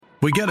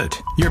We get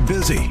it. You're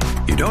busy.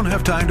 You don't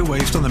have time to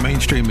waste on the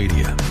mainstream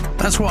media.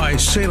 That's why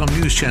Salem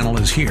News Channel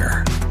is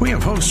here. We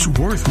have hosts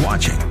worth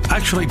watching,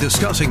 actually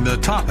discussing the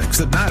topics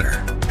that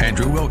matter.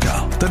 Andrew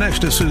Wilkow,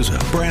 Dinesh D'Souza,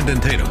 Brandon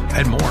Tatum,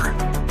 and more.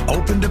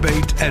 Open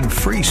debate and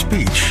free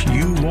speech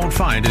you won't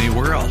find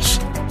anywhere else.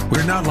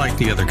 We're not like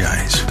the other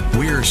guys.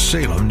 We're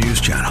Salem News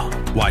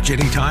Channel. Watch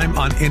anytime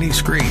on any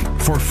screen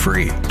for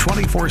free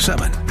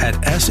 24/7 at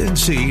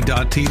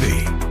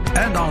snc.tv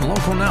and on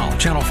Local Now,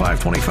 Channel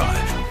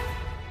 525.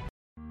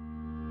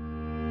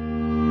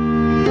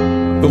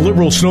 The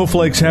liberal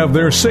snowflakes have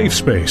their safe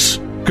space.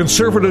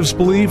 Conservatives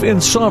believe in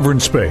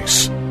sovereign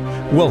space.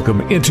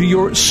 Welcome into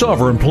your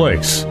sovereign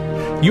place.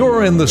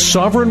 You're in the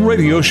Sovereign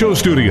Radio Show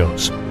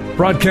studios,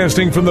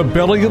 broadcasting from the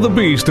belly of the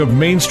beast of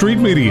Main Street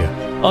media,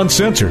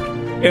 uncensored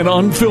and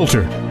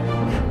unfiltered.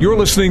 You're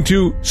listening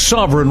to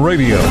Sovereign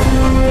Radio.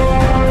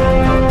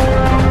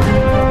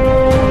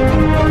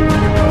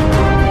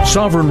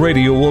 Sovereign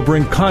Radio will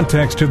bring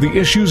context to the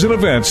issues and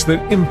events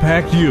that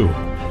impact you,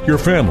 your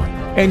family,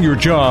 and your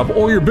job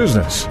or your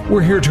business.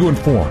 We're here to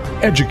inform,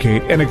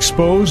 educate, and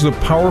expose the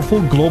powerful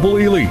global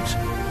elite,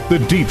 the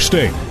deep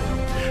state.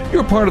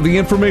 You're part of the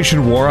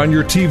information war on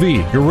your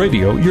TV, your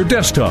radio, your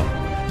desktop.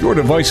 Your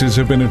devices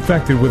have been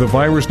infected with a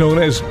virus known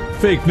as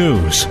fake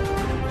news.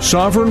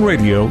 Sovereign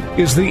Radio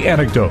is the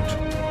antidote.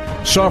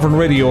 Sovereign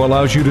Radio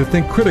allows you to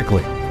think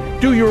critically,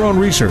 do your own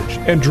research,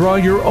 and draw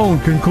your own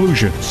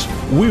conclusions.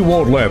 We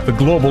won't let the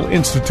global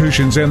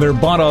institutions and their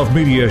bought-off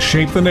media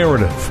shape the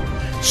narrative.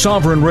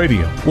 Sovereign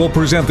Radio will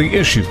present the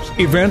issues,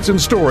 events,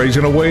 and stories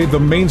in a way the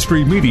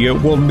mainstream media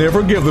will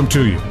never give them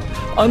to you.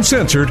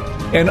 Uncensored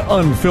and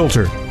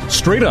unfiltered.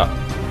 Straight up.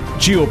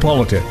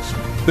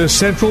 Geopolitics, the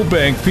central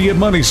bank fiat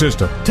money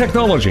system,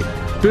 technology,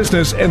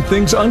 business, and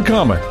things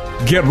uncommon.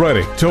 Get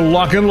ready to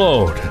lock and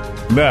load.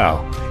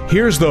 Now,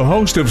 here's the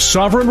host of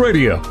Sovereign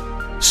Radio,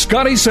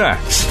 Scotty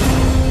Sachs.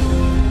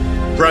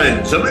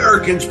 Friends,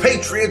 Americans,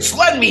 patriots,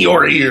 lend me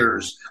your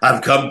ears.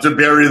 I've come to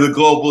bury the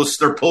globalists,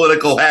 their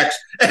political hacks,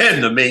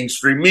 and the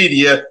mainstream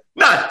media,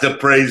 not to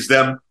praise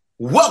them.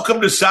 Welcome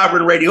to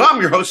Sovereign Radio.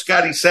 I'm your host,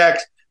 Scotty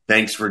Sachs.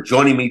 Thanks for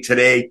joining me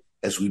today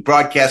as we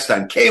broadcast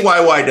on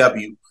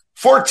KYYW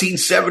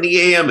 1470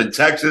 AM in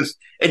Texas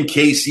and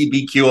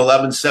KCBQ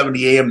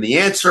 1170 AM The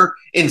Answer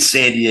in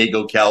San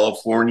Diego,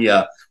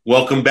 California.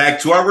 Welcome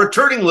back to our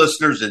returning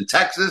listeners in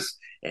Texas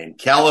and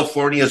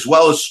California, as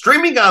well as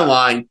streaming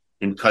online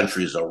in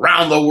countries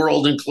around the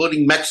world,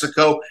 including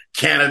Mexico,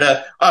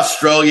 Canada,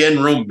 Australia,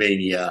 and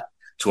Romania.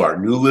 To our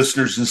new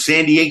listeners in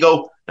San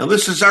Diego, now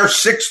this is our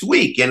 6th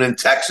week, and in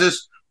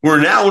Texas, we're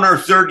now in our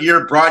 3rd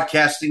year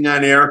broadcasting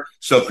on air.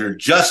 So if you're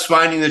just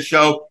finding the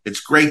show, it's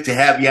great to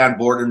have you on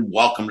board, and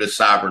welcome to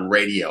Sovereign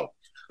Radio.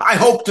 I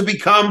hope to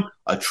become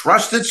a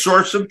trusted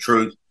source of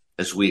truth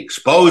as we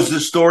expose the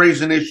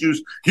stories and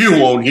issues you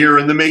won't hear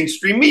in the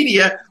mainstream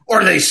media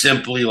or they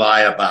simply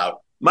lie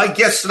about. My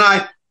guests and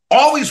I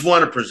always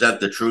want to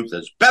present the truth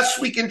as best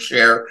we can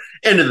share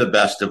and to the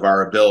best of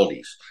our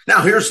abilities.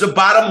 Now, here's the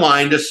bottom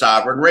line to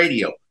Sovereign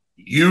Radio.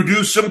 You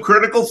do some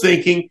critical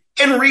thinking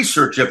and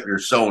research if you're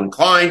so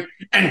inclined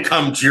and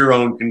come to your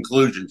own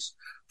conclusions.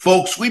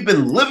 Folks, we've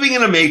been living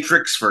in a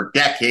matrix for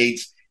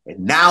decades,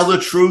 and now the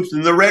truth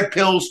and the red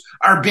pills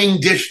are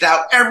being dished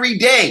out every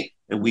day,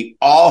 and we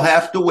all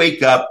have to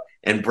wake up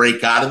and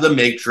break out of the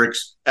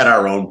matrix at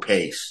our own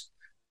pace.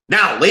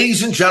 Now,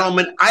 ladies and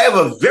gentlemen, I have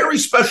a very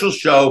special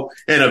show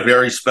and a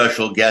very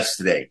special guest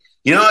today.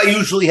 You know, I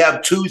usually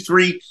have 2,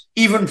 3,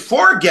 even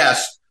 4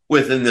 guests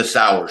within this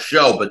hour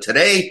show, but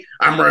today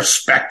I'm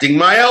respecting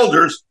my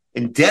elders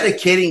and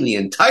dedicating the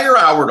entire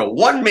hour to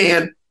one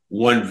man,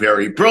 one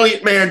very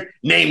brilliant man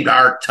named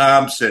Art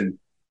Thompson.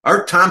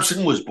 Art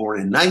Thompson was born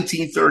in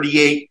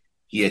 1938.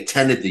 He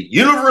attended the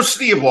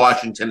University of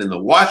Washington and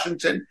the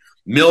Washington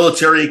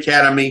Military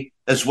Academy,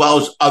 as well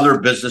as other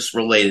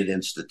business-related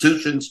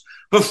institutions,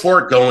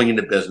 before going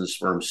into business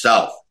for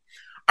himself.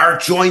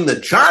 Art joined the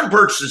John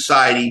Birch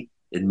Society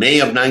in May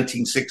of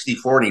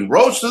 1964, and he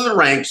rose to the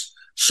ranks,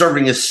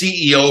 serving as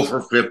CEO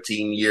for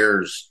 15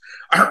 years.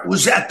 Art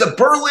was at the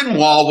Berlin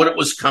Wall when it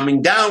was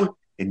coming down,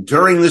 and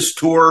during this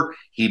tour,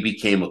 he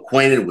became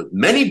acquainted with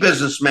many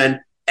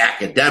businessmen,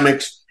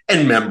 academics,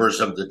 and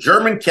members of the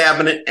German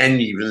cabinet and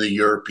even the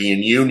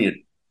European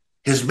Union.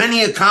 His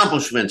many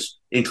accomplishments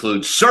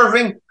include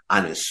serving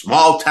on his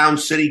small town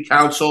city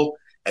council,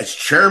 as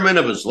chairman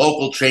of his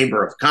local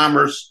chamber of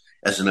commerce,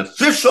 as an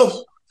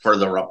official for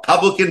the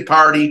Republican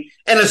Party,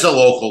 and as a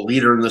local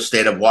leader in the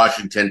state of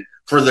Washington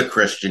for the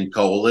Christian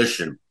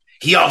Coalition.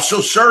 He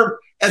also served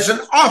as an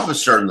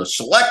officer in the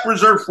Select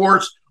Reserve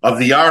Force of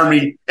the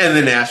Army and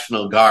the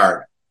National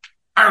Guard.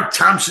 Art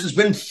Thompson's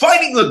been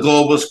fighting the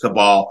globalist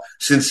cabal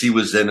since he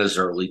was in his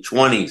early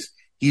 20s.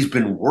 He's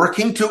been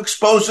working to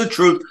expose the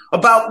truth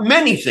about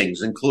many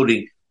things,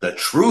 including the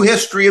true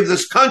history of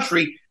this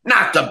country,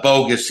 not the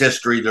bogus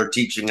history they're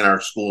teaching in our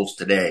schools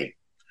today.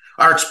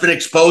 Art's been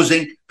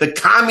exposing the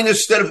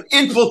communists that have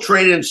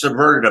infiltrated and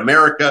subverted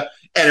America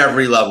at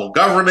every level,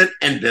 government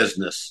and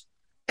business.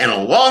 And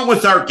along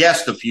with our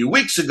guest a few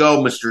weeks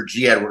ago, Mr.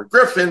 G. Edward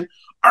Griffin,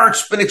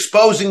 Art's been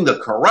exposing the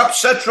corrupt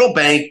central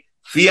bank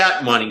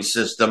fiat money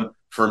system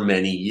for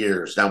many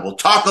years. Now, we'll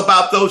talk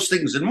about those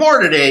things and more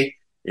today.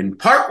 In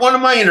part one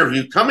of my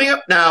interview, coming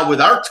up now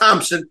with Art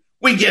Thompson,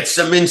 we get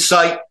some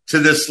insight to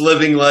this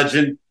living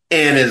legend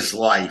and his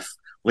life.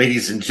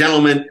 Ladies and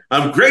gentlemen,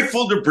 I'm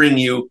grateful to bring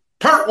you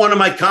part one of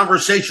my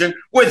conversation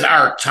with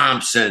Art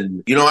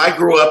Thompson. You know, I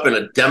grew up in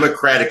a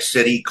Democratic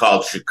city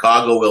called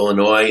Chicago,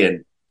 Illinois,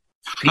 and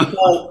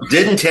people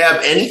didn't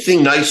have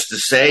anything nice to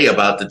say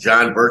about the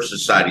John Birch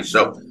Society.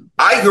 So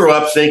I grew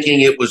up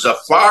thinking it was a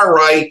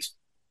far-right,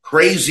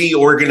 crazy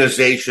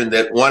organization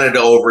that wanted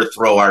to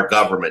overthrow our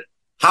government.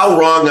 How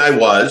wrong I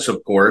was,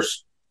 of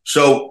course.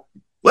 So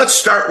let's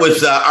start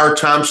with Art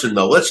Thompson,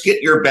 though. Let's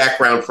get your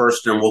background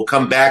first, and we'll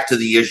come back to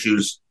the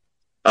issues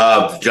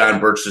of the John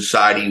Birch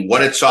Society,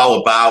 what it's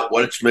all about,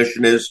 what its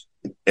mission is,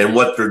 and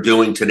what they're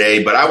doing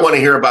today. But I want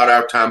to hear about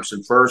Art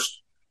Thompson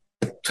first.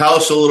 Tell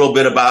us a little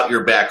bit about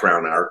your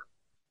background, Art.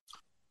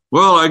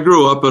 Well, I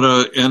grew up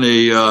in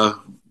a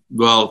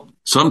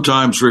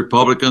sometimes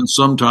Republican,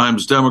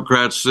 sometimes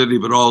Democrat city,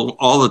 but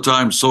all the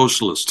time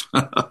socialist.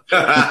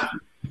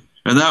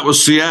 And that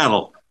was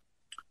Seattle.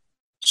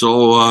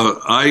 So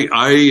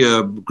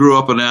I grew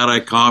up an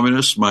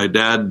anti-communist. My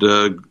dad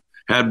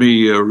had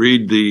me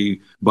read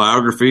the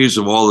biographies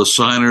of all the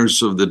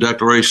signers of the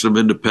Declaration of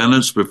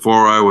Independence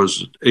before I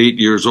was 8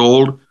 years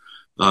old.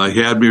 He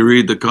had me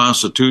read the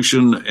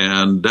Constitution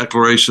and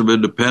Declaration of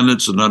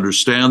Independence and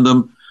understand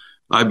them.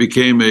 I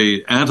became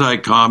an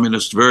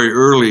anti-communist very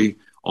early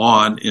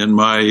on in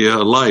my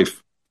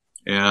life,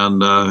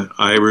 and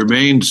I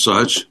remained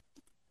such.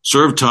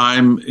 Served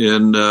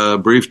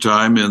brief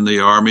time in the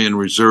Army and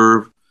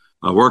Reserve.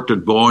 I worked at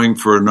Boeing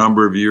for a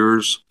number of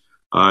years.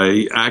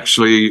 I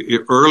actually,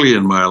 early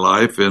in my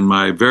life, in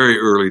my very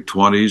early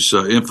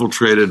 20s,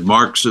 infiltrated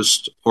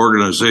Marxist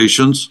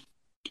organizations.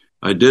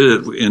 I did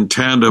it in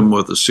tandem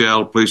with the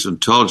Seattle Police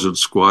Intelligence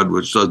Squad,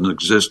 which doesn't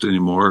exist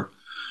anymore.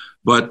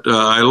 But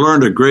I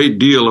learned a great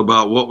deal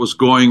about what was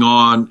going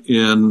on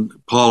in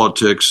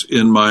politics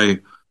in my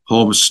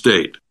home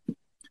state.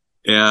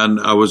 And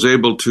I was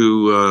able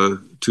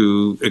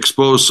to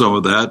expose some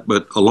of that.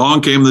 But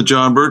along came the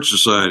John Birch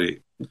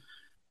Society.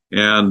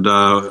 And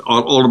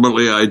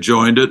ultimately, I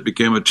joined it,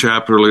 became a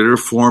chapter leader,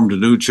 formed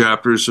new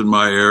chapters in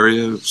my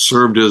area,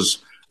 served as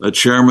a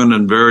chairman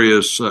in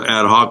various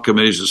ad hoc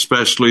committees,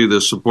 especially the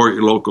Support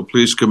Your Local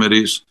Police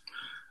Committees.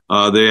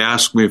 They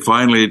asked me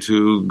finally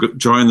to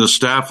join the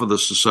staff of the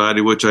society,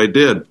 which I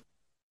did.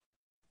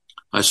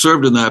 I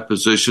served in that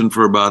position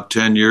for about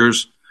 10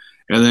 years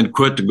and then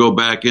quit to go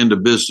back into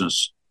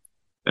business.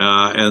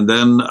 And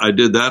then I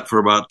did that for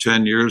about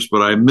 10 years,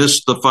 but I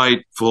missed the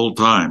fight full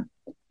time.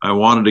 I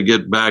wanted to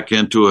get back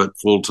into it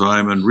full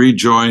time and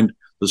rejoined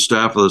the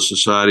staff of the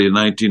society in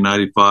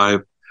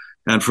 1995.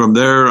 And from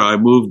there, I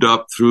moved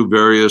up through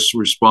various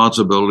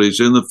responsibilities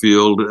in the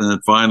field and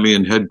then finally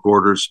in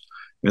headquarters.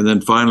 And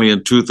then finally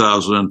in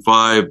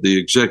 2005, the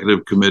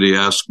executive committee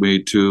asked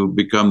me to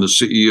become the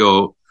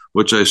CEO,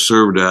 which I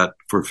served at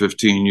for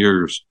 15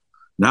 years.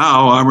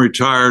 Now I'm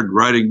retired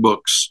writing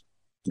books.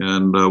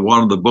 And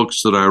one of the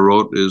books that I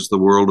wrote is The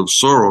World of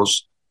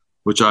Soros,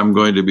 which I'm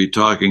going to be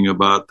talking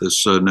about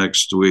this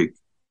next week.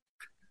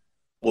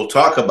 We'll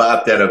talk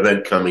about that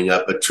event coming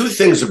up. But two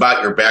things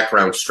about your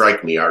background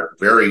strike me, Art,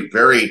 very,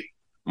 very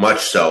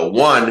much so.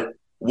 One,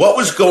 what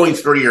was going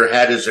through your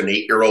head as an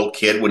 8-year-old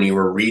kid when you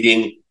were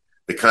reading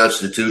the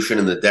Constitution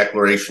and the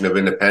Declaration of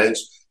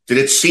Independence? Did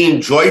it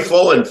seem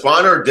joyful and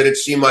fun, or did it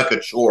seem like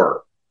a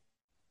chore?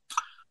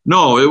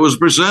 No, it was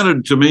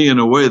presented to me in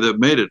a way that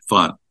made it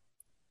fun.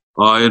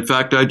 In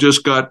fact, I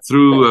just got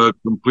through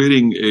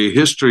completing a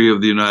history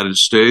of the United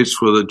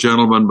States with a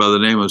gentleman by the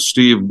name of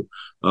Steve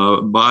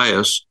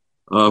Bias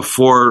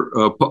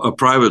for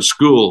private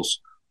schools,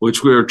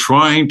 which we are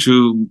trying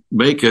to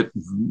make it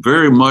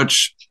very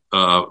much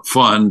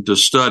fun to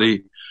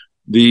study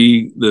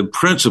the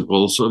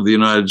principles of the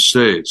United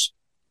States.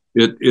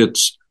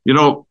 It's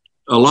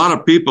a lot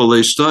of people,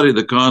 they study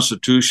the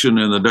Constitution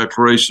and the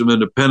Declaration of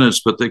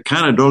Independence, but they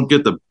kind of don't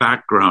get the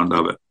background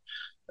of it.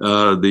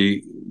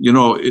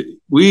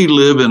 We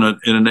live in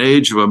an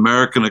age of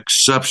American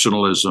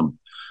exceptionalism,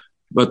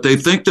 but they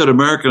think that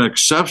American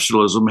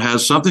exceptionalism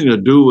has something to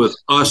do with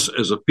us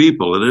as a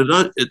people, and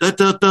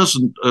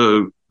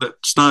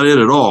that's not it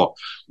at all.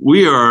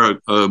 We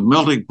are a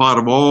melting pot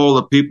of all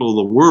the people of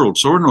the world,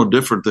 so we're no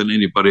different than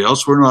anybody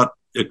else. We're not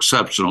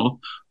exceptional.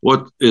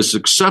 What is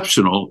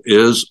exceptional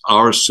is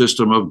our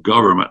system of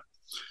government,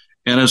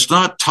 and it's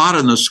not taught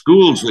in the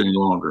schools any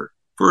longer.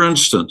 For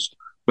instance,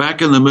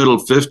 back in the middle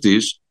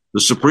 50s, the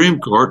Supreme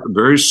Court, a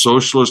very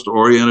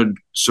socialist-oriented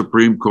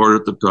Supreme Court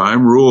at the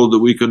time, ruled that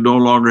we could no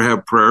longer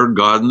have prayer and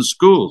God in the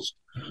schools.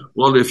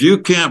 Well, if you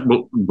can't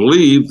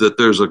believe that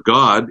there's a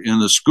God in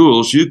the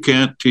schools, you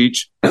can't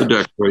teach the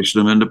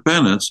Declaration of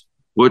Independence,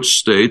 which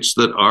states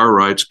that our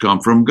rights come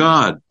from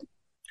God.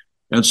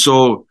 And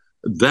so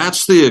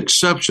that's the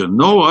exception.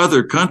 No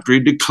other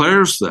country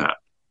declares that.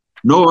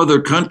 No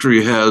other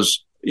country has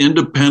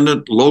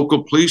independent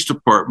local police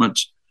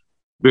departments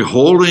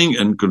beholding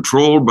and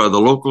controlled by the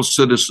local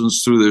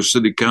citizens through their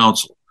city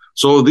council.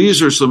 So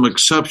these are some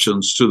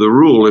exceptions to the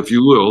rule, if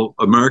you will,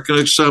 American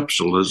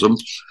exceptionalism,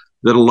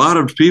 that a lot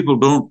of people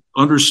don't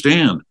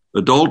understand.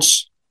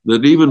 Adults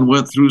that even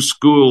went through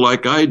school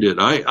like I did.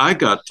 I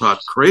got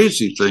taught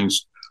crazy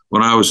things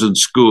when I was in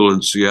school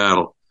in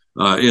Seattle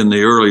in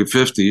the early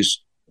 50s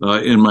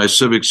in my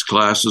civics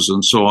classes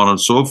and so on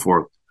and so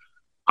forth.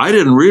 I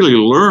didn't really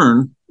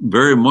learn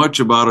very much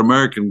about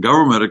American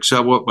government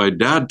except what my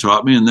dad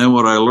taught me and then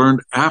what I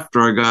learned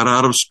after I got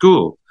out of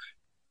school.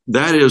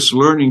 That is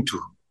learning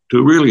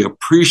to really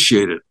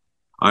appreciate it.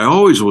 I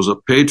always was a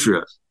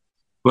patriot,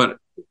 but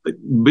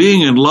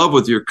being in love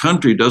with your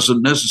country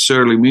doesn't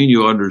necessarily mean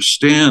you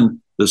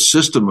understand the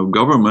system of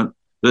government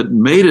that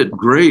made it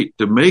great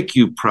to make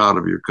you proud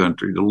of your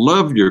country, to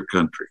love your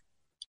country.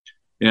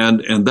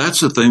 And that's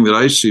the thing that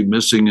I see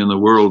missing in the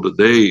world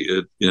today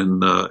in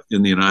the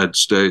United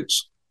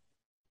States.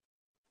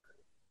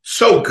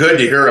 So good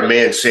to hear a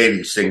man say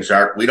these things,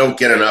 Art. We don't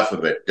get enough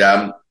of it.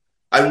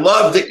 I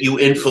love that you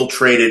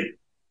infiltrated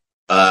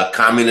a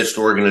communist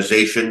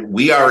organization.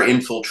 We are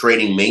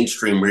infiltrating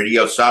mainstream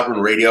radio.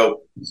 Sovereign Radio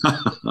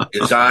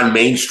is on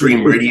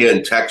mainstream radio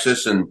in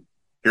Texas and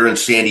here in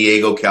San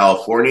Diego,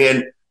 California.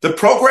 And the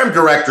program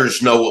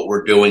directors know what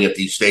we're doing at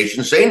these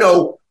stations. They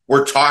know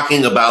we're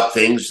talking about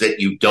things that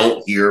you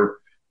don't hear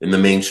in the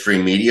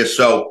mainstream media.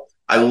 So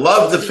I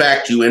love the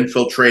fact you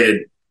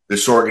infiltrated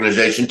this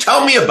organization.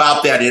 Tell me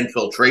about that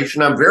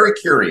infiltration. I'm very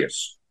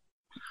curious.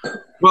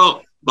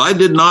 Well, I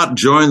did not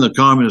join the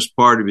Communist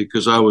Party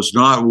because I was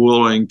not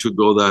willing to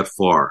go that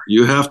far.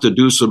 You have to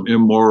do some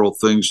immoral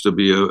things to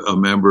be a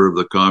member of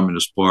the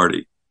Communist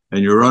Party,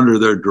 and you're under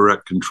their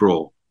direct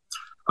control.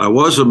 I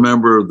was a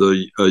member of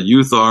the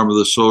youth arm of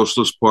the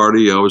Socialist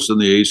Party. I was in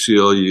the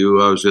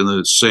ACLU. I was in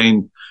the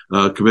SANE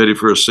Committee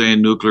for a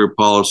Sane Nuclear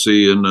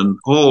Policy and a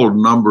whole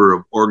number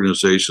of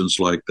organizations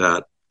like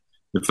that.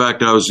 In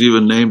fact, I was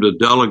even named a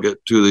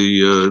delegate to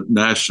the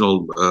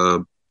National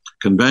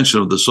Convention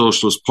of the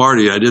Socialist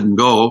Party. I didn't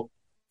go,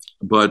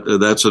 but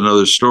that's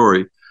another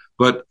story.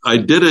 But I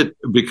did it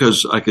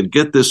because I could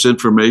get this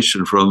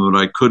information from them and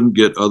I couldn't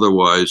get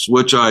otherwise,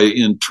 which I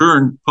in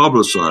turn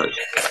publicized.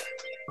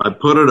 I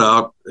put it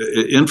out,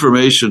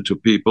 information to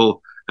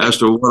people as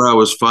to what I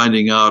was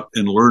finding out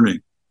and learning.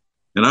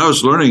 And I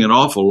was learning an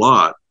awful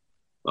lot.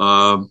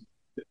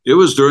 It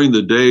was during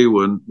the day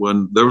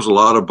when there was a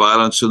lot of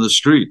violence in the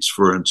streets,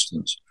 for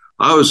instance.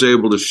 I was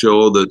able to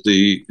show that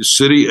the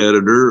city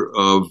editor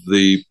of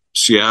the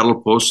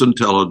Seattle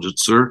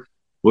Post-Intelligencer,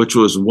 which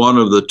was one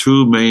of the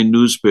two main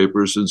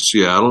newspapers in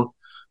Seattle,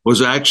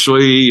 was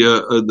actually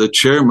the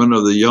chairman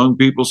of the Young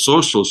People's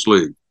Socialist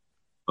League.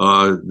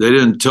 They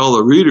didn't tell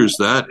the readers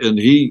that, and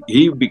he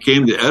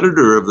became the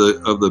editor of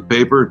the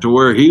paper to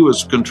where he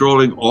was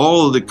controlling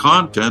all of the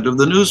content of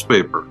the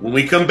newspaper. When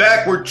we come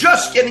back, we're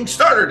just getting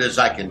started as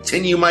I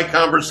continue my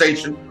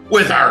conversation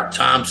with Art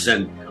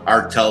Thompson.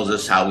 Art tells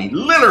us how he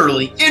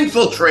literally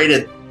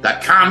infiltrated the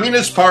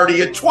Communist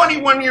Party at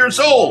 21 years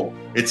old.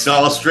 It's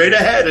all straight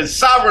ahead as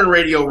Sovereign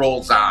Radio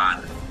rolls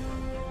on.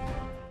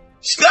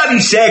 Scotty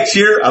Sachs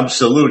here. I'm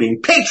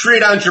saluting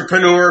patriot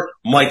entrepreneur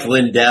Mike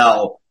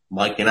Lindell.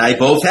 Mike and I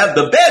both have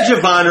the badge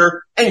of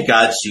honor and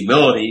God's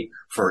humility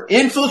for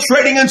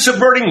infiltrating and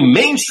subverting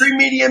mainstream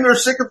media and their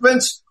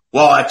sycophants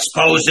while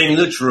exposing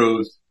the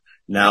truth.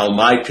 Now,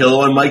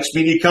 MyPillow and Mike's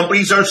media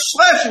companies are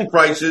slashing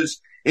prices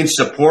in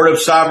support of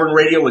Sovereign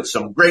Radio with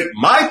some great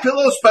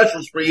MyPillow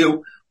specials for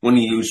you when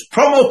you use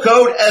promo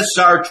code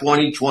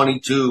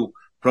SR2022.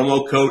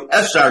 Promo code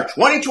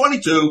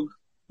SR2022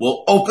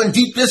 will open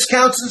deep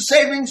discounts and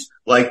savings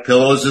like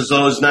pillows as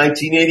low as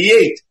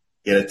 $19.88.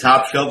 Get a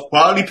top shelf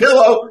quality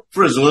pillow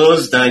for as little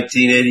as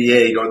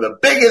 $19.88, or the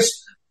biggest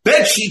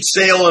bedsheet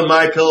sale in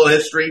MyPillow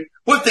history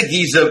with the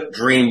Giza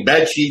Dream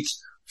bed sheets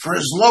for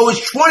as low as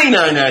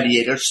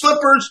 $29.98, or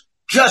slippers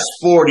just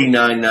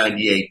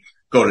 $49.98.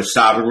 Go to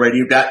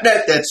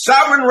sovereignradio.net. That's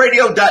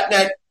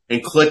sovereignradio.net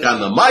and click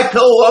on the MyPillow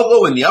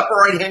logo in the upper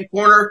right-hand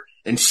corner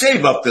and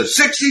save up to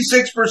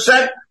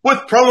 66% with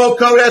promo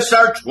code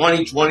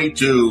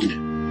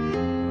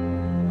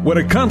SR2022. When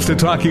it comes to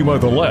talking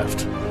about the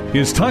left,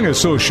 his tongue is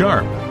so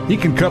sharp, he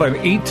can cut an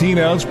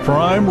 18-ounce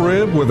prime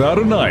rib without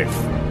a knife.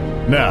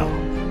 Now,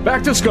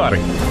 back to Scotty.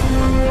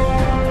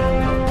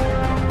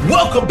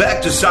 Welcome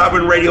back to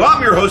Sovereign Radio.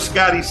 I'm your host,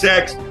 Scotty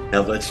Sachs.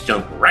 Now let's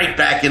jump right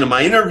back into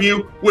my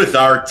interview with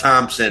Art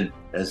Thompson,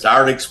 as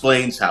Art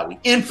explains how he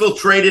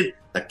infiltrated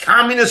the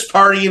Communist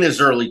Party in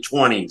his early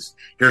 20s.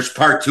 Here's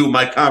part two of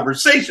my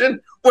conversation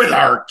with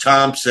Art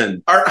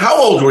Thompson. Art, how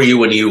old were you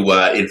when you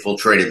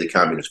infiltrated the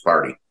Communist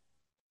Party?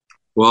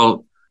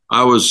 Well,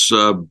 I was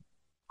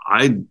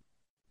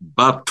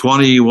about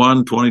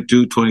 21,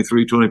 22,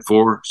 23,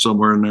 24,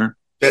 somewhere in there.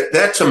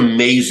 That's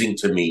amazing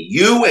to me.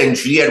 You and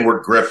G.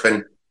 Edward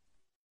Griffin,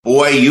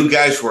 boy, you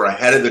guys were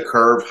ahead of the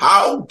curve.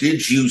 How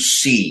did you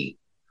see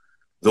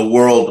the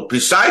world,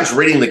 besides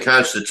reading the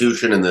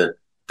Constitution and the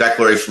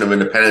Declaration of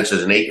Independence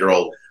as an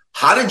 8-year-old,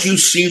 how did you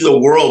see the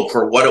world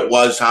for what it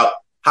was? How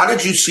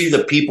did you see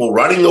the people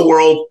running the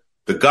world,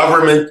 the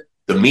government,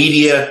 the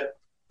media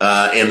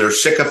and their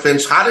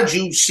sycophants, how did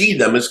you see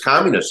them as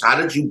communists? How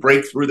did you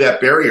break through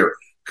that barrier?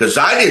 Because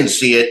I didn't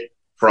see it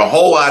for a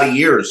whole lot of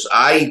years.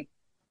 I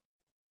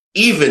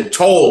even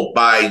told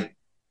by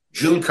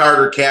June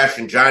Carter Cash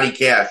and Johnny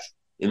Cash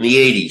in the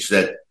 80s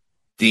that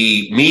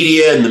the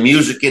media and the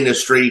music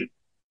industry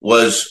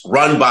was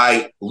run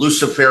by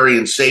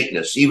Luciferian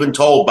Satanists, even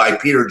told by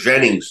Peter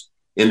Jennings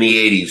in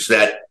the 80s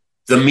that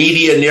the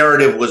media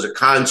narrative was a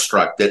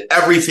construct, that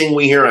everything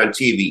we hear on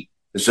TV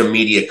is a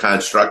media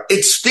construct.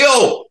 It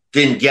still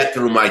didn't get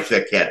through my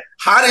thick head.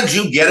 How did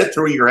you get it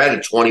through your head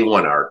at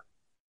 21, Art?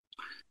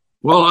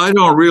 Well, I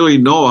don't really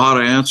know how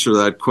to answer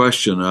that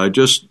question. I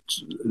just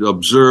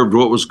observed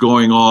what was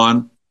going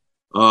on.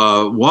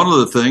 One of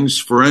the things,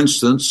 for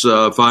instance,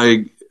 if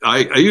I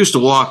used to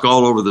walk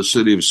all over the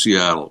city of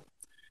Seattle,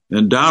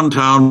 and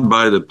downtown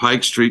by the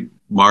Pike Street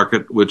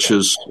Market, which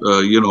is,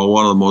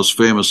 one of the most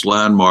famous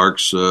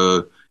landmarks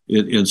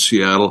in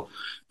Seattle,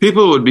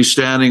 people would be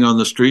standing on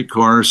the street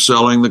corner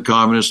selling the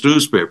communist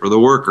newspaper, The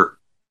Worker.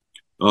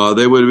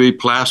 They would be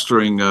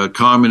plastering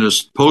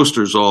communist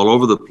posters all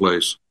over the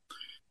place.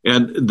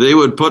 And they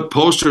would put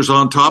posters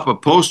on top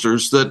of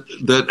posters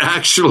that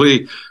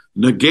actually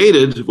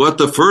negated what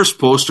the first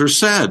poster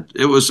said.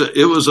 It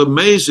was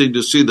amazing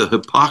to see the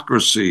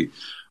hypocrisy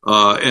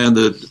and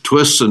the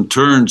twists and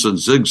turns and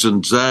zigs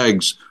and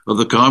zags of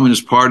the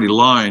Communist Party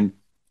line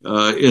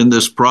in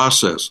this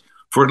process.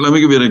 Let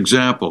me give you an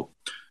example.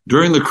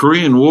 During the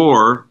Korean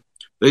War,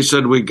 they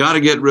said, we got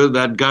to get rid of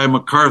that guy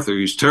MacArthur.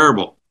 He's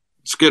terrible.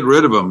 Let's get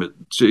rid of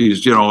him.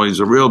 He's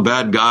a real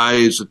bad guy.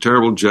 He's a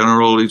terrible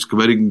general. He's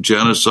committing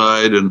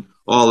genocide and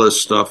all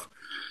this stuff.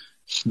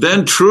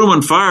 Then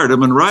Truman fired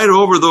him, and right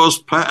over those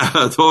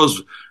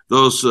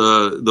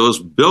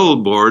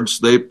billboards,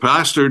 they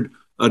plastered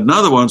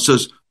another one that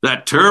says,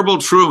 that terrible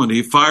Truman,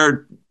 he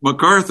fired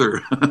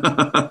MacArthur.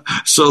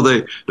 So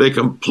they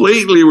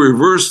completely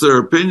reversed their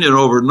opinion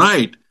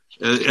overnight.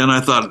 And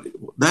I thought,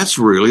 that's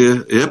really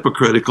a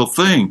hypocritical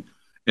thing.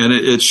 And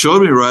it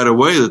showed me right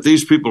away that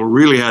these people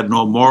really had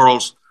no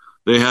morals.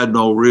 They had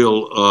no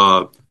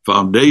real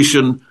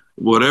foundation.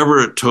 Whatever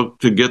it took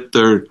to get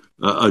their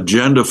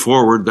agenda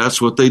forward,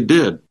 that's what they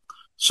did.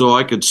 So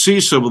I could see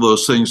some of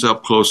those things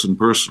up close and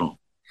personal.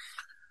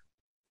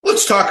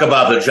 Let's talk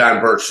about the John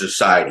Birch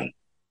Society.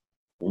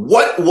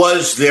 What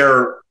was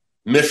their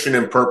mission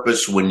and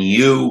purpose when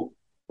you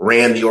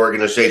ran the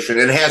organization?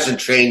 It hasn't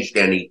changed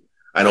any,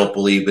 I don't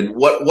believe. And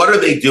what are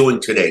they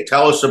doing today?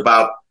 Tell us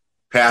about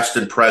past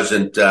and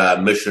present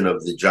mission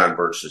of the John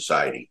Birch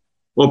Society.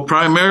 Well,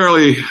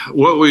 primarily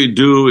what we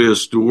do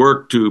is to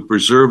work to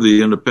preserve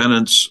the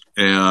independence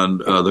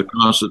and of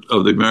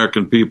the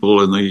American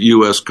people and the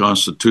U.S.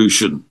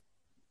 Constitution.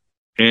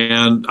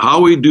 And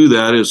how we do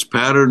that is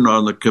patterned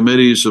on the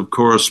committees of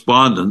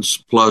correspondence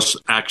plus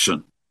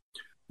action.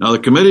 Now, the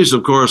committees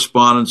of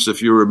correspondence,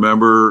 if you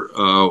remember,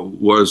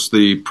 was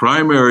the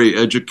primary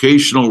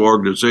educational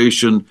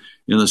organization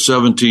in the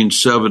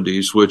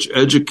 1770s, which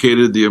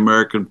educated the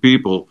American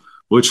people,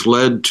 which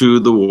led to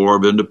the War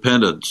of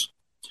Independence.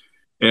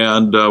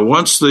 And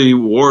once the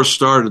war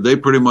started, they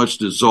pretty much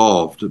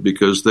dissolved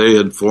because they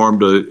had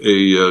formed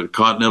a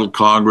Continental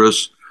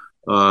Congress.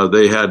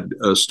 They had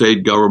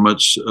state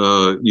governments,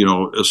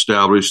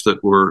 established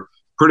that were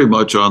pretty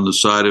much on the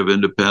side of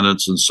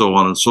independence and so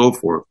on and so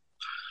forth.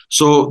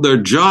 So their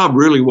job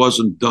really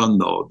wasn't done,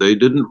 though. They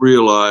didn't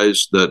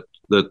realize that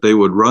they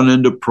would run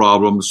into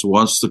problems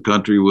once the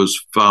country was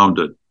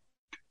founded.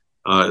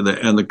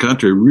 And the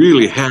country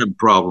really had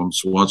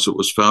problems once it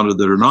was founded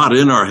that are not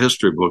in our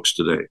history books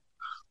today.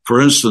 For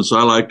instance,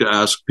 I like to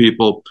ask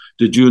people,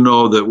 did you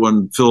know that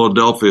when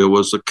Philadelphia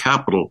was the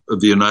capital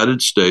of the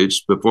United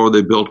States, before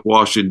they built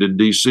Washington,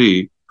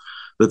 D.C.,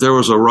 that there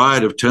was a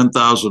riot of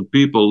 10,000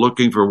 people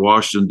looking for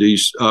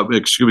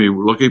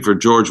looking for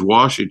George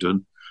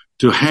Washington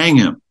to hang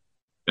him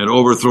and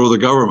overthrow the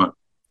government?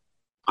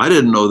 I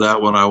didn't know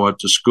that when I went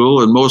to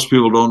school, and most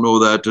people don't know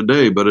that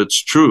today, but it's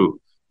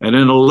true. And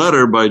in a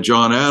letter by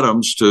John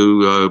Adams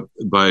to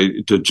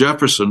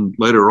Jefferson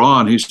later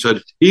on, he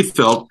said he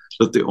felt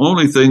that the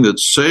only thing that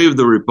saved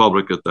the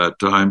republic at that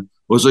time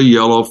was a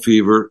yellow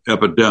fever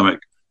epidemic,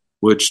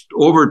 which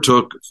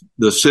overtook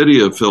the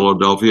city of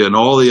Philadelphia, and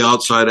all the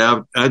outside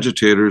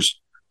agitators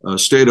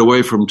stayed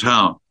away from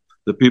town.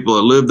 The people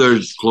that lived there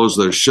closed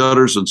their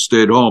shutters and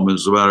stayed home.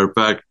 As a matter of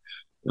fact,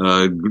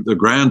 the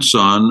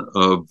grandson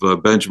of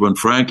Benjamin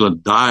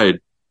Franklin died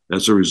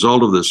as a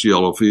result of this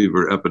yellow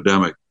fever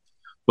epidemic.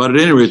 But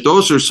at any rate,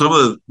 those are some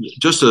of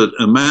just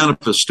a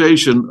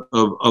manifestation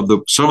of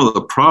some of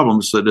the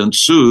problems that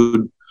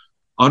ensued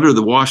under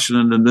the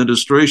Washington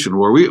administration,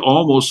 where we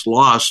almost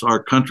lost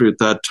our country at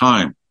that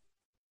time.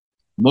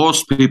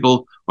 Most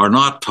people are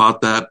not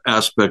taught that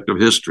aspect of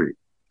history.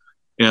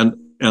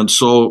 And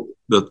so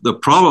the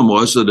problem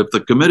was that if the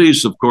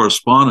committees of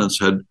correspondence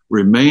had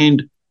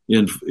remained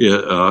in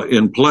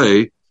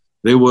play,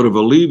 they would have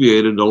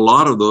alleviated a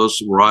lot of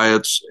those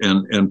riots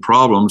and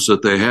problems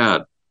that they had,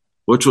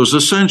 which was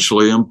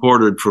essentially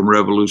imported from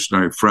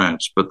revolutionary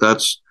France. But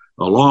that's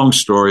a long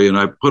story, and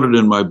I put it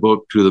in my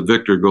book, To the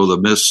Victor Go the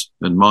Myths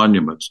and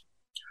Monuments.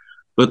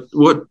 But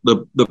what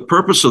the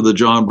purpose of the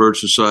John Birch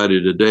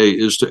Society today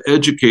is to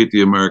educate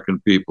the American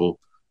people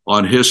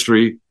on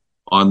history,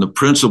 on the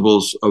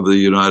principles of the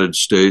United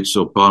States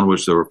upon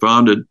which they were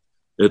founded,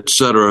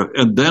 etc.,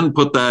 and then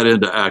put that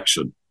into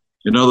action.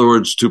 In other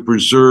words, to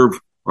preserve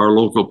our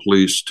local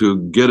police,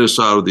 to get us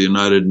out of the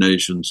United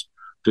Nations,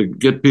 to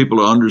get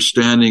people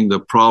understanding the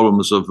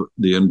problems of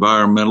the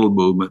environmental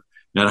movement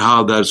and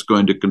how that's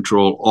going to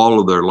control all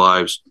of their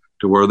lives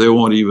to where they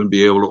won't even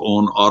be able to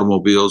own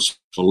automobiles,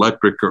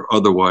 electric or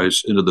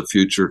otherwise, into the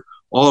future,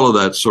 all of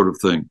that sort of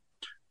thing.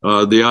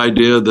 The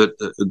idea that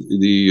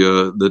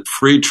that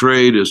free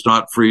trade is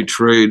not free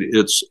trade,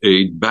 it's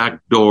a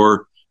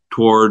backdoor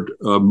toward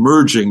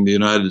merging the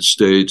United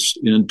States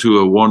into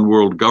a one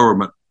world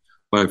government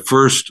by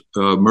first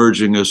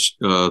merging us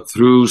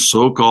through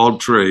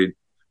so-called trade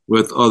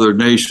with other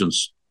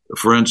nations.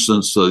 For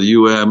instance, the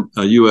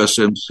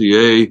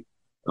USMCA,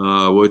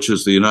 which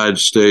is the United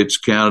States,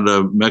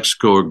 Canada,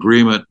 Mexico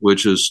agreement,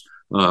 which is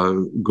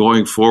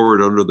going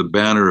forward under the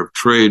banner of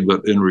trade.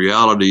 But in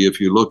reality,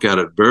 if you look at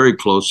it very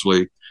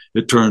closely,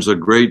 it turns a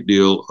great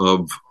deal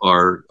of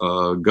our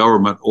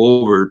government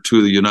over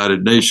to the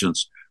United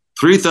Nations.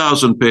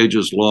 3,000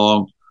 pages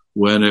long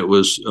when it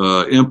was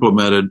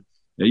implemented.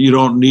 You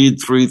don't need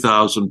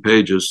 3,000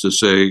 pages to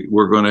say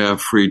we're going to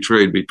have free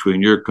trade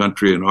between your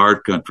country and our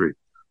country.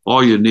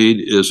 All you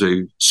need is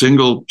a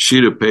single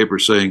sheet of paper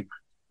saying,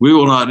 we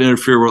will not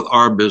interfere with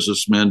our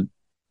businessmen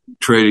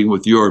trading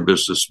with your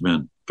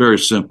businessmen. Very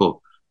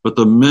simple. But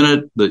the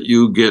minute that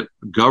you get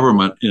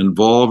government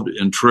involved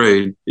in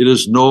trade, it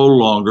is no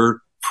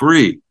longer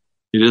free.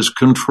 It is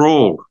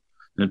controlled.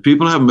 And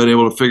people haven't been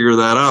able to figure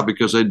that out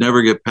because they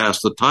never get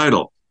past the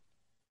title.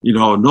 You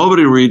know,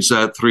 nobody reads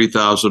that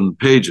 3,000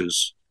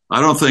 pages.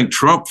 I don't think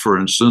Trump, for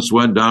instance,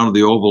 went down to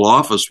the Oval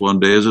Office one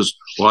day and says,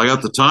 well, I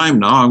got the time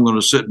now. I'm going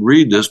to sit and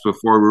read this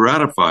before we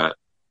ratify it.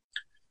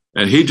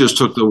 And he just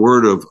took the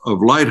word of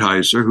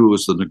Lighthizer, who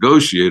was the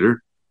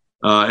negotiator.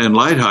 And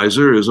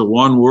Lighthizer is a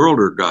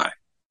one-worlder guy.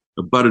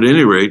 But at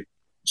any rate,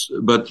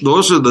 but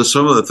those are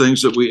some of the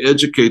things that we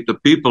educate the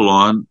people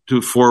on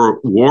to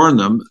forewarn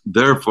them,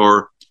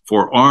 therefore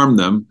forearm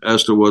them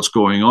as to what's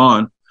going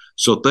on,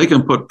 so they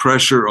can put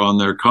pressure on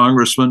their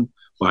congressmen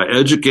by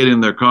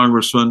educating their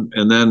congressmen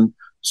and then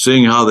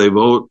seeing how they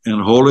vote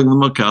and holding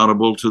them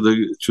accountable to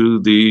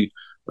the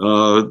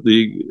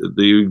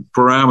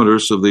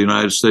parameters of the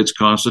United States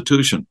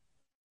Constitution.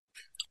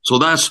 So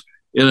that's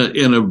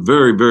in a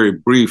very, very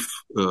brief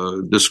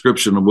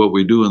description of what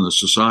we do in the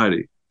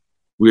society.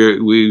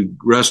 We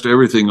rest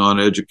everything on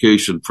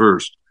education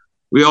first.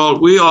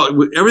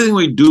 Everything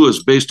we do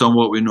is based on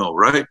what we know,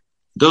 right?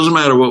 It doesn't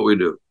matter what we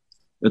do.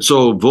 And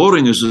so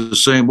voting is the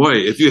same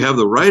way. If you have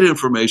the right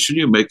information,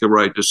 you make the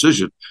right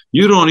decision.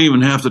 You don't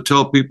even have to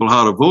tell people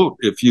how to vote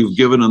if you've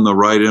given them the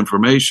right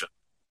information.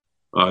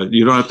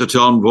 You don't have to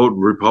tell them vote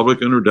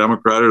Republican or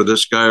Democrat or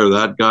this guy or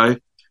that guy.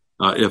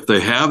 If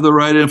they have the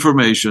right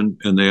information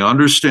and they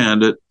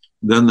understand it,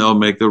 then they'll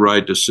make the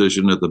right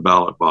decision at the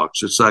ballot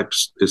box. It's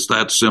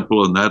that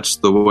simple, and that's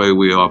the way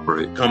we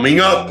operate. Coming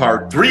up,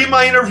 part 3 of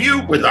my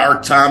interview with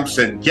Art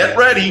Thompson. Get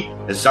ready,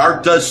 as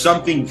Art does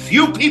something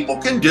few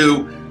people can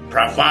do,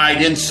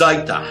 provide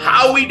insight to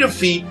how we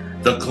defeat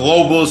the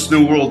globalist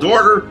New World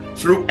Order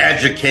through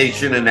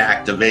education and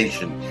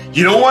activation.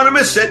 You don't want to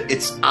miss it.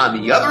 It's on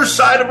the other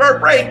side of our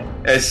break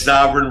as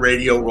Sovereign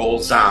Radio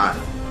rolls on.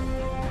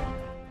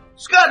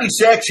 Scotty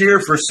Sachs here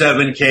for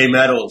 7K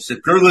Metals. If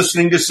you're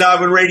listening to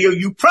Sovereign Radio,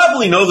 you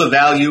probably know the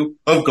value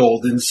of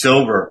gold and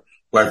silver.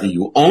 Whether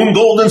you own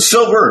gold and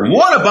silver and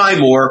want to buy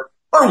more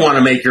or want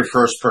to make your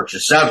first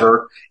purchase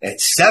ever, at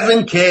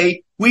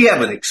 7K, we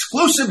have an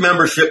exclusive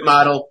membership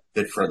model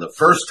that for the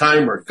first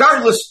time,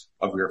 regardless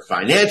of your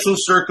financial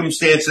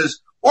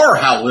circumstances or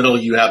how little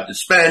you have to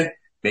spend,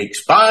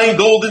 makes buying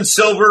gold and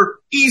silver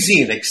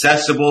easy and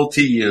accessible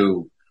to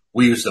you.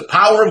 We use the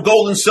power of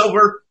gold and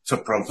silver to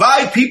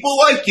provide people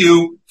like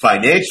you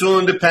financial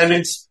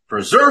independence,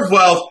 preserve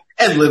wealth,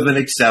 and live an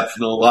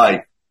exceptional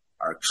life.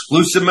 Our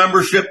exclusive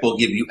membership will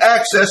give you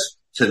access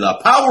to the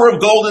power of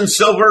gold and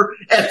silver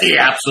at the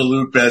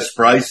absolute best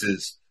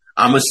prices.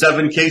 I'm a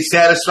 7K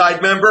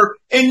satisfied member,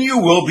 and you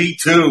will be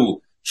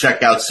too.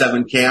 Check out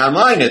 7K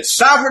online at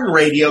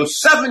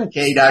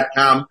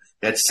sovereignradio7k.com.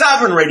 That's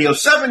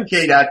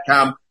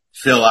sovereignradio7k.com.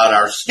 Fill out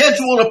our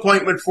schedule an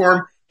appointment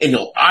form, and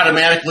you'll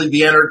automatically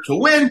be entered to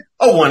win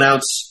a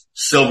 1-ounce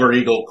Silver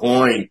Eagle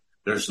coin.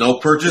 There's no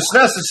purchase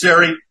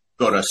necessary.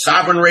 Go to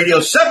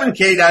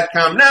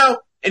sovereignradio7k.com now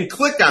and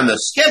click on the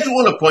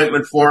schedule an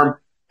appointment form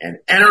and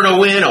enter to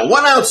win a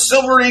 1-ounce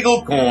Silver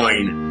Eagle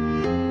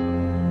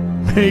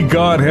coin. May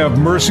God have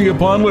mercy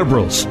upon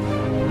liberals,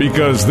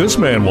 because this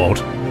man won't.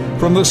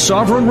 From the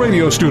Sovereign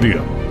Radio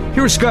studio,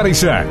 here's Scotty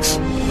Sachs.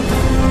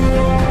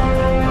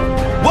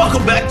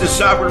 Welcome back to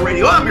Sovereign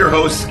Radio. I'm your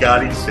host,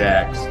 Scotty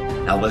Sachs.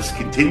 Now let's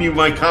continue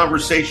my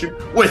conversation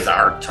with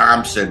Art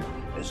Thompson.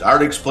 as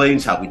Art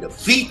explains how we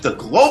defeat the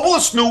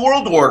globalist New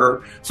World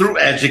Order through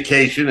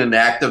education and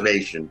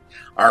activation.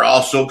 Art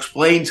also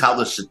explains how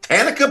the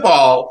satanic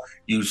cabal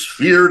use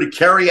fear to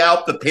carry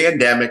out the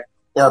pandemic,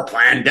 or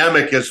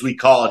plandemic as we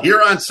call it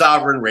here on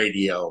Sovereign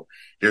Radio.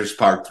 Here's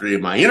part 3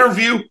 of my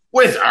interview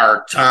with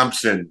Art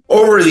Thompson.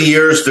 Over the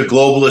years, the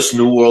globalist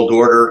New World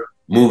Order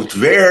moved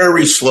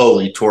very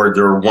slowly toward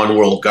their one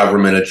world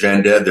government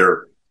agenda.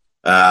 They're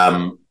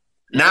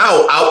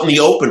now out in the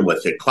open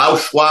with it.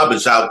 Klaus Schwab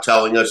is out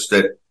telling us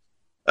that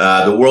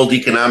the World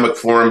Economic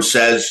Forum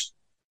says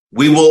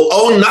we will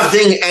own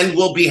nothing and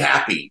we'll be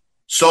happy.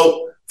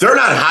 So they're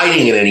not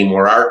hiding it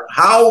anymore. Art,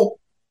 how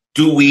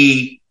do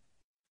we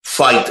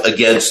fight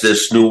against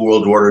this New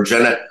World Order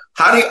agenda?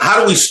 How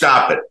do we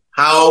stop it?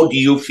 How do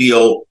you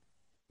feel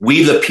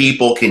we, the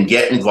people, can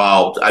get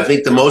involved? I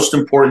think the most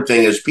important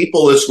thing is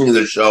people listening to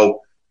the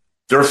show,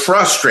 they're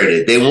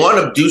frustrated. They want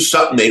to do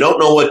something. They don't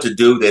know what to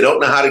do. They don't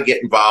know how to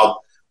get involved.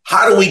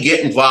 How do we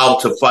get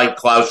involved to fight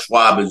Klaus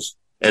Schwab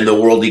and the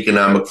World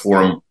Economic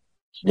Forum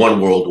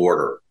One World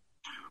Order?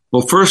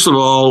 Well, first of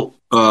all,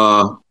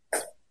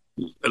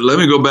 let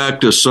me go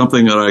back to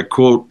something that I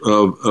quote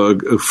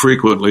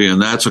frequently,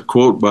 and that's a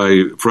quote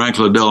by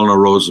Franklin Delano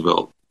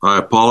Roosevelt. I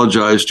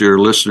apologize to your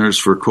listeners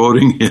for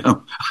quoting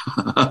him.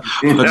 but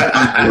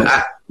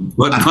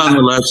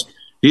nonetheless,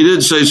 he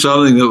did say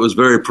something that was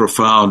very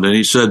profound, and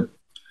he said,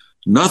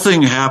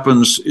 "Nothing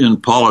happens in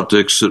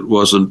politics that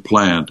wasn't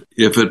planned.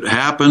 If it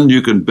happened,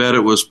 you can bet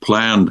it was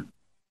planned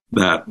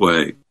that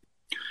way."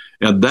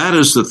 And that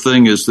is the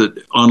thing, is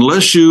that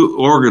unless you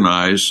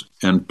organize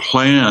and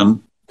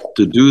plan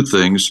to do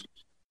things,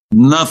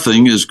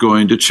 nothing is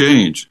going to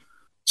change.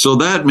 So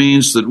that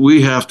means that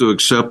we have to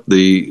accept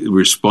the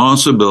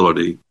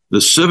responsibility,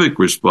 the civic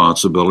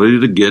responsibility,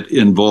 to get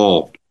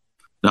involved.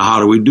 Now, how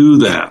do we do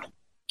that?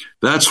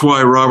 That's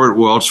why Robert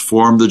Welch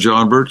formed the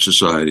John Birch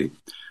Society.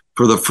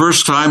 For the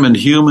first time in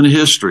human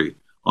history,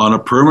 on a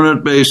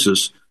permanent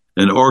basis,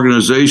 an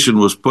organization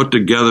was put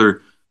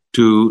together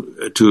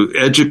to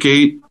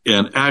educate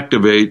and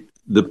activate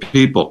the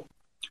people.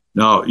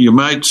 Now, you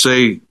might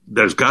say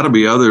there's got to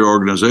be other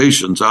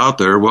organizations out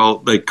there. Well,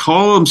 they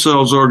call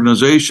themselves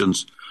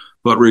organizations,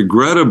 but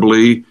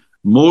regrettably,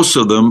 most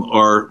of them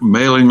are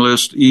mailing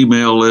lists,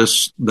 email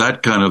lists,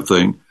 that kind of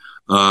thing.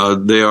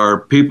 They are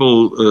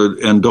people,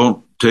 and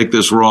don't take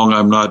this wrong,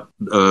 I'm not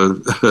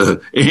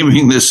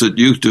aiming this at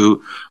you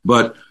two,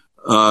 but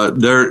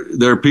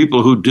they're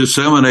people who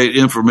disseminate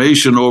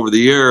information over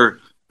the air,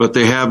 but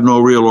they have no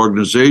real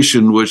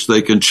organization which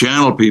they can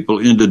channel people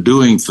into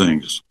doing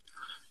things.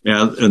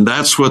 And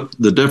that's what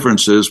the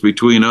difference is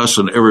between us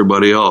and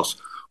everybody else.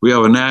 We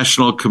have a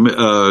national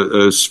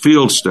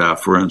field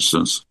staff, for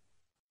instance.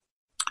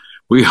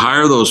 We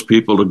hire those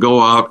people to go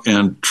out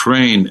and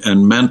train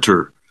and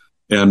mentor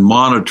and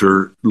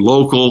monitor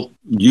local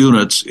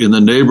units in the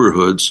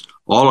neighborhoods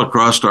all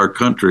across our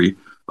country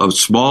of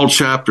small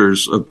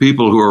chapters of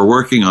people who are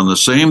working on the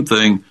same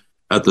thing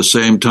at the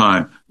same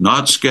time,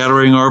 not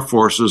scattering our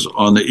forces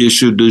on the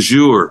issue du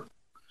jour,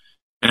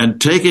 and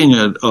taking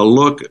a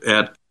look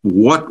at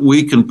what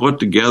we can put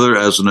together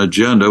as an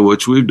agenda,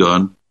 which we've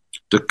done,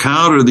 to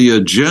counter the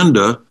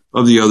agenda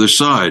of the other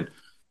side.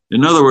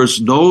 In other words,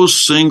 no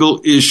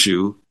single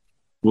issue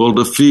will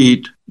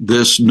defeat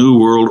this New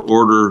World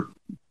Order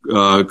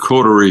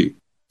coterie.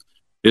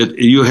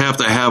 You have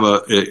to have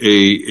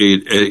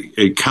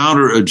a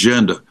counter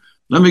agenda.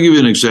 Let me give you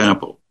an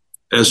example.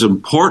 As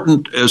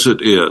important as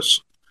it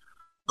is,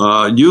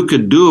 you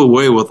could do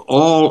away with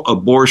all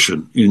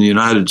abortion in the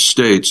United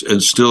States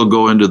and still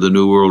go into the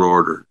New World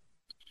Order.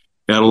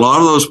 And a lot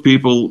of those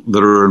people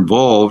that are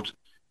involved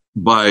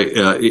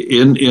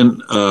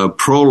in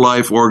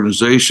pro-life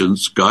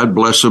organizations, God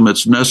bless them,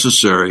 it's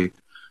necessary.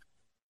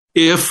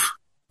 If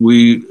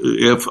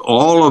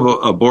all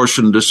of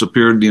abortion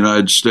disappeared in the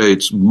United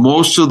States,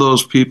 most of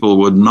those people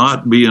would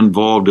not be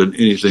involved in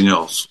anything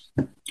else,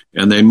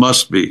 and they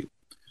must be.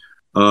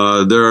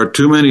 There are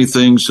too many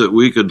things that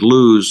we could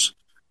lose.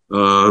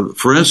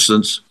 For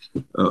instance,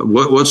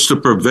 what's to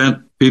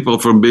prevent people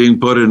from being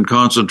put in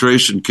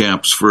concentration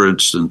camps, for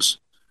instance?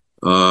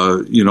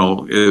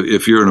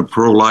 If you're in a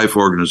pro-life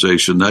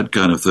organization, that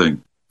kind of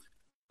thing.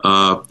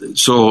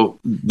 So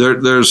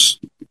there's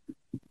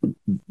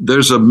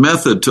a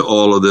method to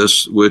all of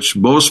this, which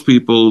most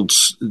people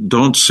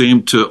don't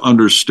seem to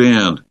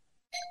understand,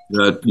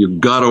 that you've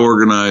got to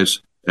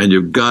organize and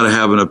you've got to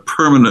have a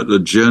permanent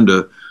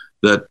agenda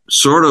that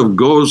sort of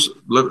goes.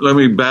 Let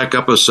me back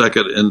up a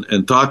second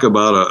and talk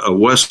about a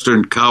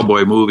Western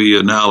cowboy movie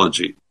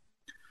analogy.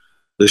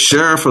 The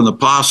sheriff and the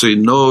posse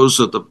knows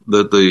that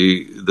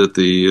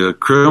the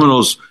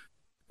criminals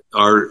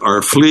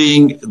are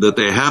fleeing, that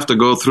they have to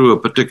go through a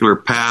particular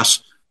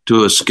pass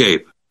to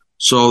escape.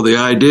 So the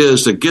idea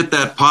is to get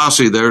that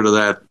posse there to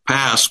that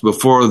pass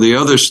before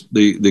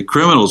the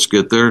criminals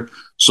get there,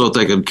 so that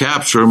they can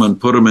capture them and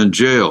put them in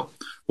jail.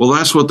 Well,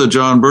 that's what the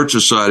John Birch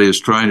Society is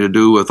trying to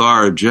do with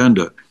our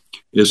agenda.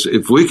 Is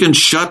if we can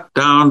shut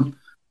down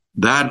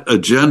that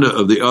agenda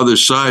of the other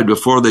side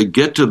before they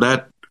get to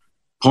that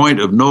point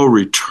of no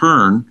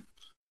return,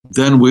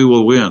 then we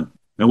will win.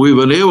 And we've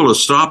been able to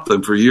stop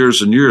them for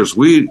years and years.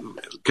 We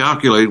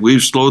calculate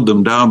we've slowed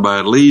them down by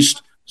at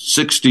least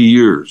 60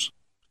 years.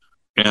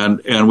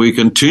 And we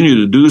continue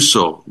to do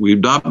so. We've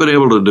not been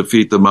able to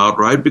defeat them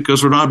outright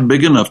because we're not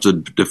big enough to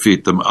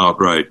defeat them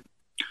outright.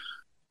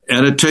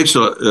 And it takes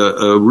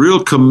a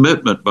real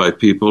commitment by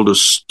people to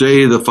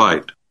stay the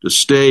fight, to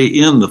stay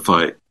in the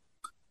fight.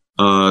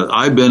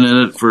 I've been in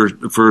it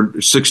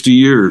for 60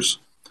 years.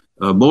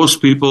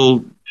 Most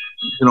people,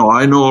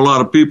 I know a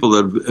lot of people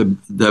that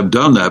have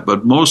done that,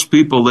 but most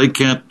people, they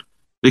can't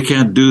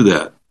do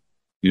that.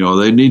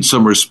 They need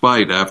some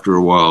respite after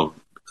a while.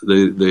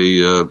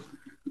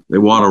 They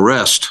want to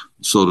rest,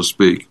 so to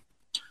speak.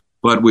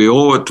 But we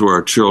owe it to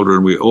our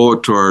children, we owe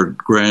it to our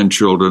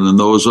grandchildren and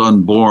those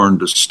unborn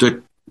to stick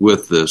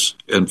with this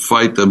and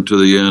fight them to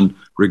the end,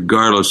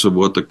 regardless of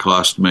what the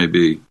cost may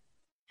be.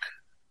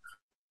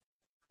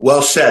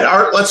 Well said.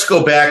 Art, let's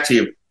go back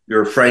to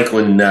your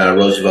Franklin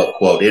Roosevelt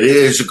quote. It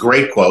is a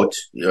great quote.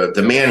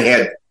 The man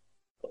had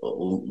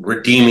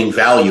redeeming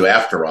value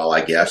after all,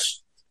 I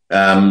guess.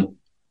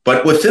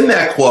 But within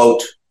that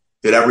quote,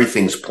 that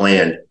everything's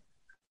planned,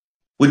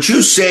 would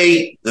you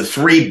say the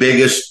three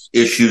biggest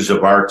issues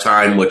of our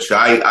time, which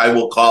I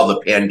will call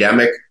the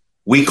pandemic,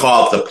 we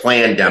call it the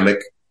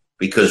plandemic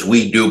because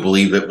we do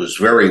believe it was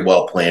very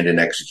well planned and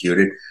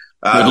executed.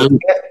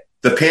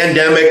 The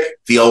pandemic,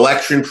 the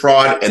election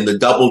fraud, and the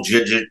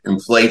double-digit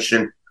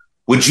inflation.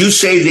 Would you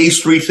say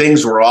these three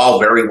things were all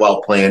very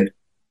well planned?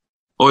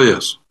 Oh,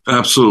 yes,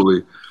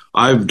 absolutely.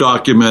 I've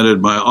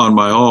documented on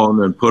my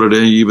own and put it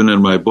even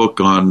in my book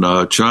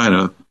on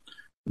China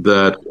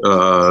that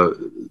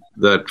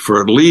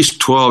for at least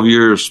 12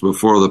 years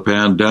before the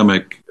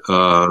pandemic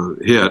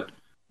hit,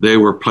 they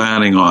were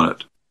planning on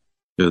it.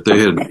 That they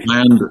had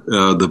planned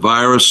the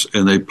virus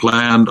and they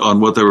planned on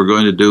what they were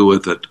going to do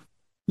with it.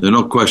 There's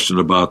no question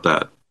about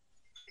that.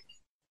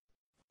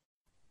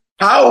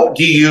 How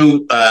do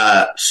you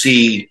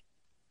see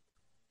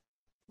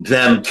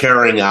them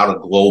carrying out a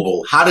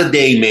global? How did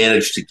they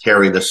manage to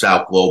carry this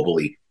out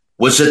globally?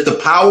 Was it the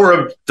power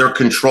of their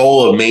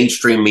control of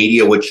mainstream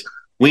media, which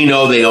we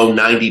know they own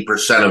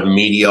 90% of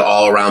media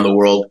all around the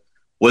world?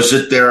 Was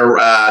it their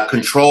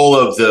control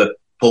of the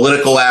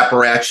political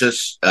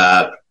apparatus,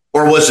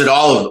 or was it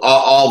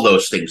all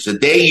those things?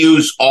 Did they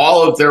use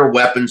all of their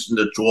weapons in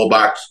the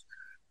toolbox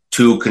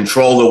to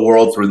control the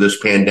world through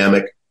this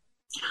pandemic?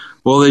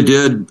 Well, they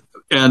did.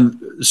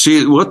 And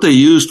see, what they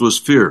used was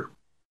fear.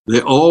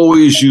 They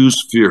always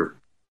used fear.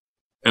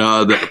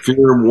 The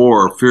fear of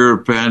war, fear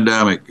of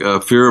pandemic,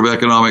 fear of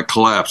economic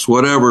collapse,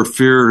 whatever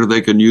fear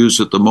they can use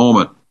at the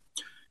moment.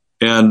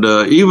 And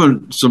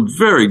even some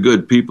very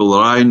good people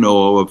that I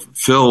know of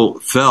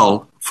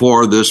fell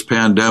for this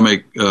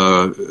pandemic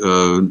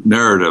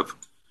narrative.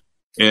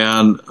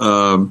 And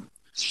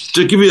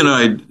to give you an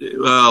idea,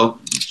 well,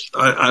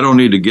 I don't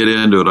need to get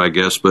into it, I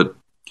guess, but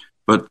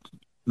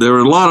there were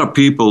a lot of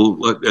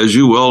people, as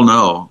you well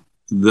know,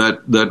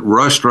 that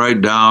rushed right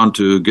down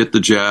to get the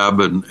jab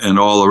and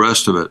all the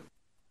rest of it.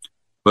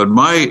 But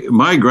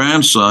my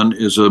grandson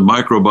is a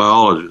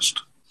microbiologist,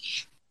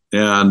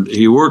 and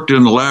he worked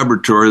in a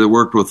laboratory that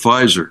worked with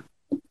Pfizer.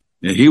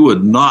 And he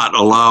would not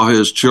allow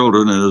his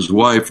children and his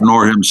wife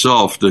nor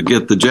himself to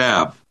get the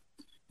jab.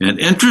 And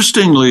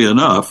interestingly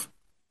enough,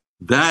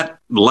 that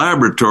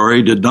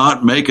laboratory did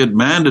not make it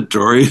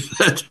mandatory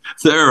that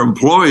their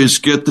employees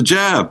get the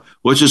jab,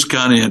 which is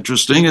kind of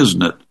interesting,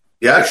 isn't it?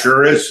 Yeah, it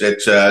sure is.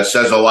 It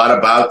says a lot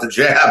about the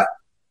jab.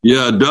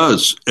 Yeah, it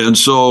does. And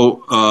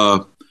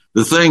so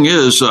the thing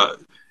is, what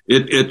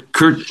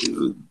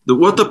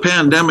the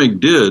pandemic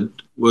did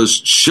was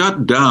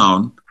shut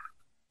down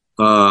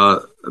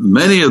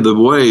many of the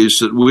ways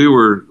that we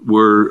were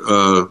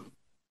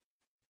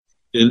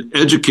in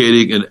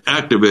educating and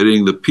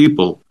activating the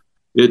people.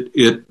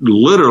 It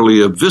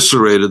literally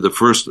eviscerated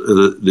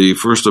the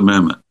First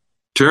Amendment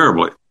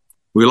terribly.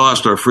 We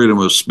lost our freedom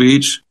of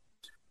speech.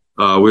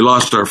 We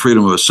lost our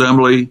freedom of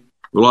assembly.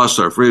 We lost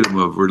our freedom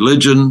of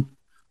religion,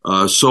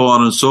 so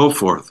on and so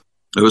forth.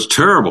 It was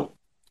terrible.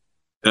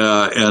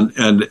 And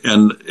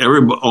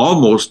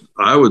almost,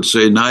 I would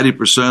say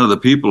 90% of the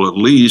people at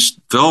least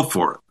fell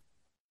for it.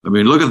 I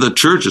mean, look at the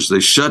churches. They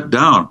shut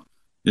down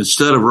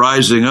instead of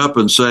rising up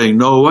and saying,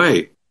 no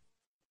way.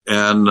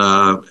 And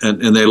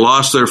they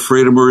lost their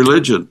freedom of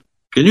religion.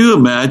 Can you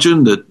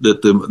imagine that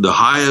the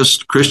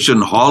highest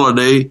Christian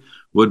holiday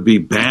would be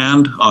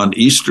banned on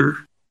Easter,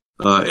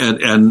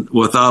 and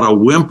without a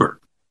whimper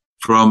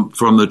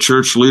from the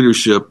church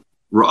leadership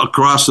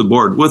across the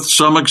board, with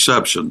some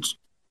exceptions?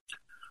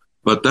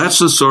 But that's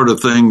the sort of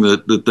thing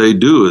that they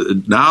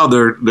do. Now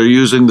they're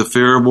using the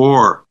fear of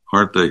war,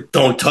 aren't they?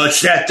 Don't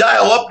touch that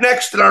dial. Up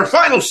next in our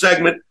final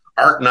segment,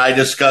 Art and I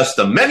discuss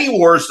the many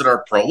wars that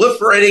are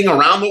proliferating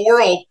around the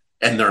world,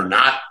 and they're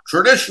not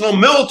traditional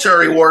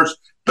military wars,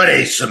 but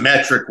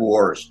asymmetric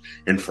wars.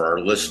 And for our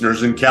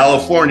listeners in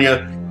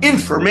California,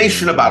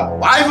 information about a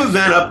live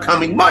event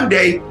upcoming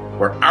Monday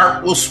where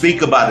Art will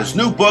speak about his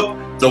new book,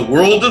 The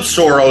World of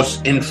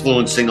Soros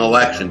Influencing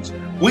Elections.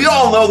 We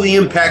all know the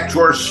impact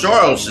George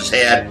Soros has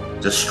had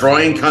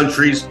destroying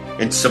countries,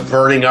 and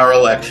subverting our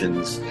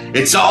elections.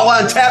 It's all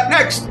on tap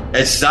next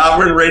as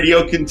Sovereign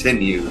Radio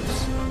continues.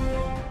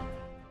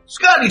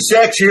 Scotty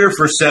Sachs here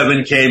for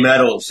 7K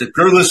Metals. If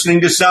you're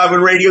listening to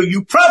Sovereign Radio,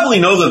 you probably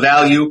know the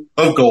value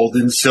of gold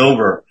and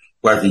silver.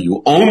 Whether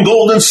you own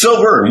gold and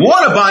silver and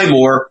want to buy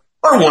more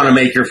or want to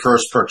make your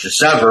first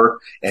purchase ever,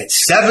 at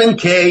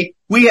 7K,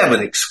 we have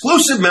an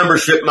exclusive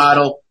membership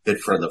model that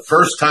for the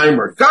first time,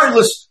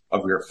 regardless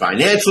of your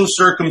financial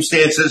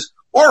circumstances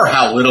or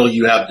how little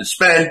you have to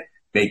spend,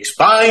 makes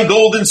buying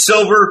gold and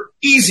silver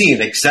easy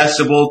and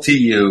accessible to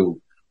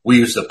you. We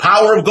use the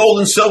power of gold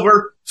and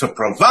silver to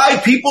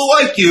provide people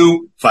like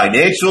you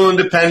financial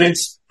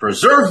independence,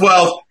 preserve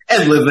wealth,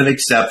 and live an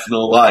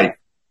exceptional life.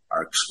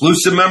 Our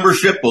exclusive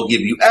membership will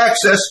give you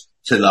access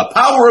to the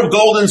power of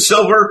gold and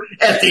silver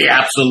at the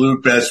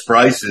absolute best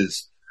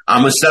prices.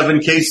 I'm a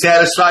 7K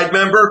satisfied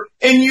member,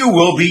 and you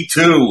will be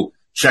too.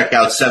 Check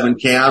out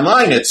 7K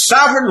online at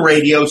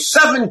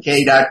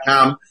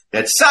sovereignradio7k.com.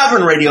 That's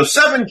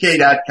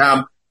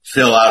sovereignradio7k.com.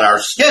 Fill out our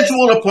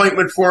schedule an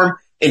appointment form,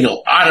 and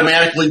you'll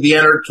automatically be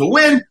entered to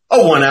win a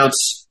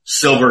 1-ounce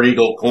Silver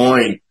Eagle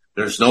coin.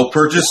 There's no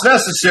purchase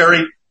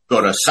necessary.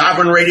 Go to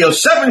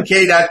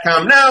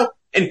sovereignradio7k.com now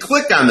and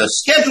click on the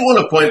schedule an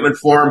appointment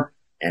form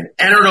and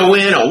enter to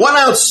win a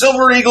 1-ounce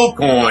Silver Eagle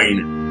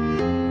coin.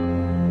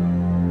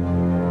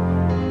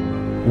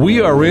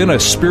 We are in a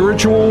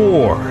spiritual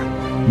war.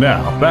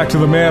 Now, back to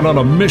the man on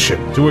a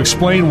mission to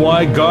explain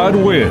why God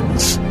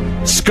wins,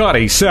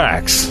 Scotty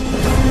Sachs.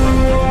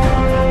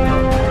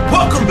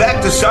 Welcome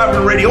back to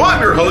Sovereign Radio. I'm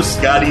your host,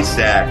 Scotty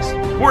Sachs.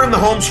 We're in the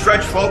home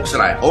stretch, folks,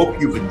 and I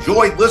hope you've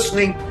enjoyed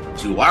listening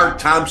to Art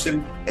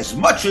Thompson as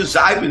much as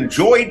I've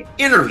enjoyed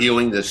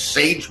interviewing this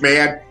sage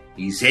man.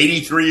 He's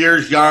 83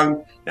 years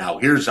young. Now,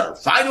 here's our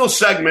final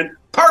segment,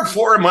 part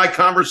 4 of my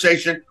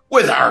conversation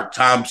with Art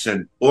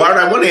Thompson. Well, Art,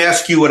 I want to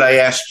ask you what I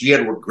asked G.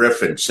 Edward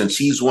Griffin, since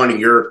he's one of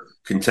your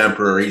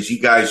contemporaries. You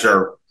guys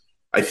are,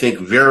 I think,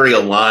 very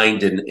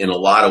aligned in a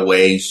lot of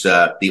ways.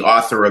 The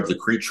author of The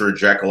Creature of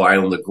Jekyll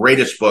Island, the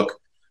greatest book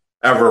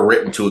ever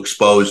written to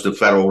expose the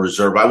Federal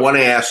Reserve. I want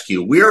to ask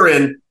you, we're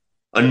in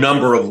a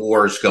number of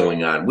wars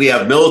going on. We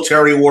have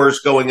military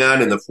wars going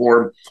on in the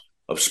form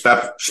of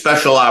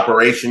special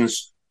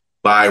operations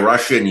by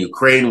Russia and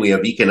Ukraine. We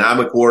have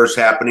economic wars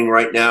happening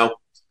right now.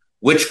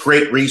 Which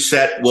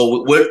reset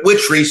will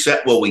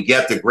we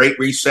get? The Great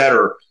Reset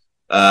or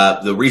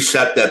the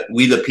reset that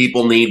we the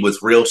people need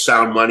with real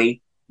sound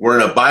money? We're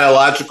in a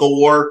biological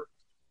war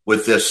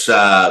with this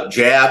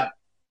jab.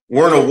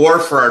 We're in a war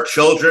for our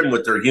children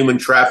with their human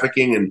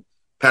trafficking and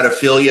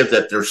pedophilia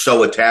that they're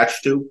so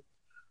attached to.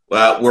 We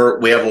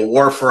have a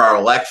war for our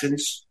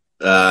elections,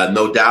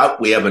 no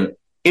doubt. We have an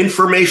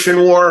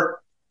information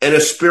war and a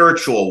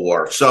spiritual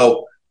war.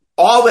 So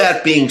all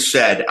that being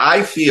said,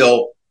 I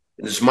feel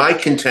it is my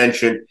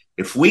contention,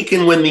 if we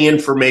can win the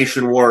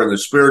information war and the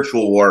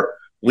spiritual war,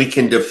 we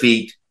can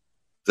defeat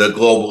the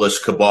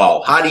globalist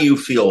cabal. How do you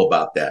feel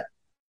about that?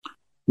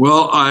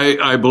 Well,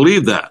 I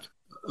believe that.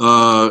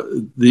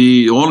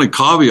 The only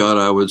caveat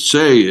I would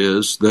say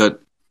is that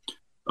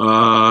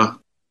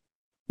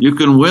you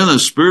can win a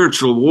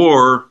spiritual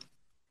war,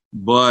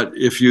 but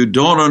if you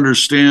don't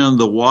understand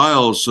the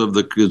wiles of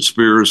the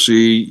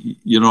conspiracy,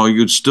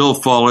 you'd still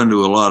fall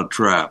into a lot of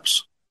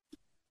traps.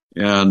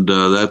 And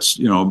that's,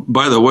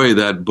 by the way,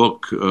 that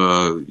book,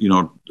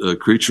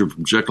 Creature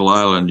from Jekyll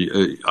Island,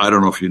 I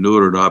don't know if you knew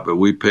it or not, but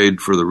we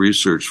paid for the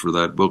research for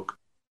that book.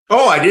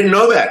 Oh, I didn't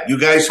know that. You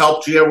guys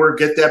helped G. Edward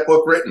get that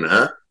book written,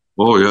 huh?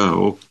 Oh, yeah,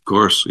 of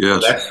course,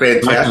 yes. That's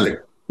fantastic.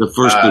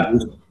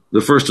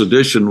 The first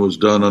edition was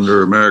done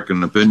under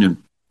American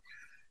Opinion.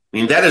 I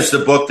mean, that is the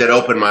book that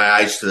opened my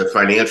eyes to the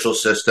financial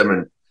system.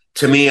 And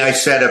to me, I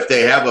said, if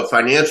they have a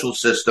financial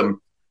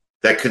system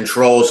that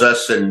controls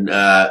us and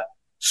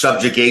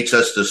subjugates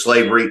us to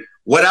slavery,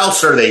 what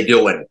else are they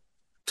doing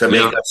to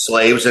make us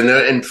slaves? And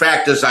in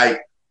fact, as I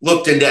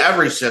looked into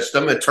every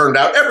system, it turned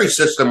out every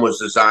system was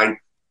designed.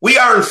 We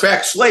are, in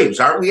fact, slaves,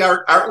 aren't we?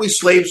 Aren't we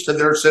slaves to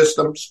their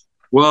systems?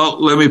 Well,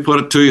 let me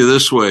put it to you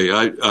this way.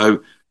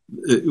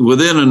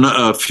 Within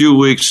a few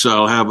weeks,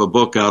 I'll have a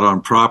book out on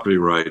property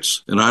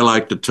rights. And I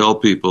like to tell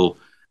people,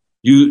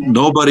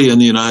 nobody in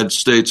the United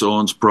States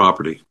owns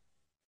property.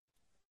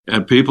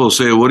 And people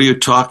say, what are you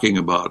talking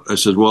about? I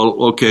said,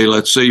 well, okay,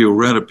 let's say you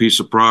rent a piece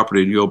of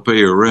property and you'll pay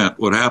your rent.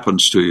 What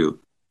happens to you?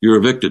 You're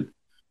evicted.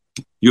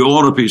 You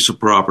own a piece of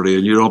property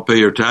and you don't pay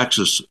your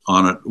taxes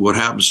on it. What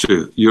happens to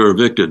you? You're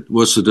evicted.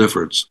 What's the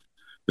difference?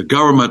 The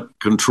government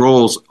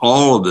controls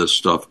all of this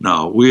stuff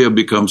now. We have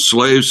become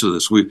slaves to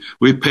this. We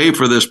pay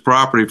for this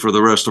property for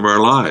the rest of our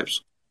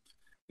lives.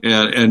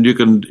 And you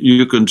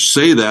can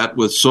say that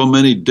with so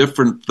many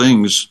different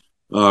things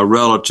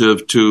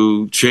relative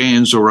to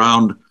chains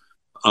around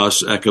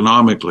us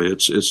economically.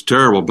 It's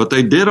terrible. But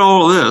they did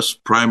all this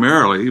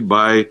primarily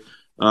by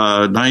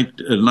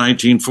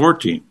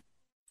 1914.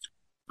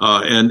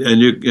 And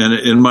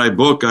in my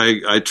book,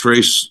 I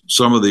trace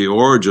some of the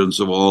origins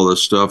of all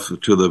this stuff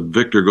to the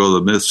Victor Go,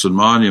 the Myths and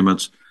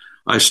Monuments.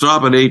 I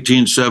stop at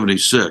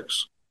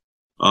 1876.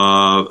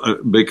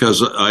 because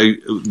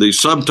the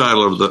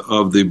subtitle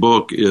of the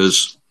book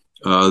is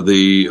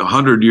the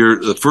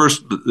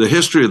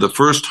history of the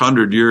first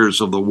 100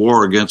 years of the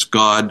war against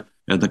God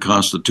and the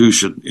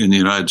Constitution in the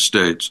United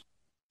States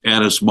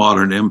and its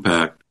modern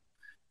impact.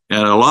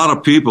 And a lot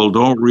of people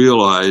don't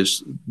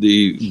realize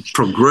the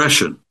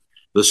progression,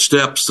 the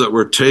steps that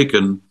were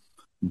taken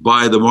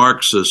by the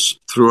Marxists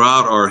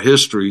throughout our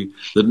history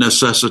that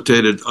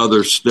necessitated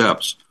other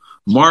steps.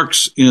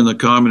 Marx, in the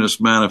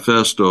Communist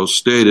Manifesto,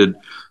 stated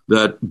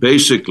that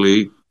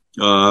basically,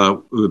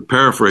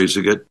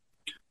 paraphrasing it,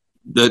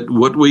 that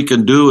what we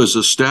can do is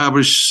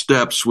establish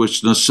steps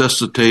which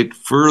necessitate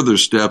further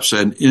steps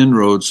and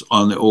inroads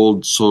on the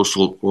old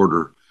social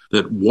order.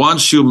 That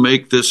once you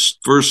make this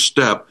first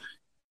step,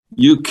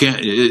 you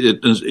can't.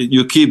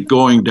 You keep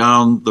going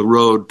down the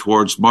road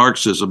towards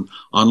Marxism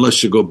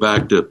unless you go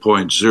back to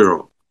point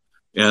zero,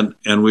 and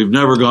we've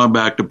never gone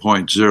back to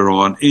point zero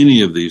on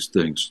any of these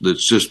things.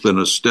 It's just been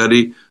a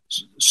steady,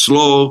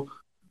 slow,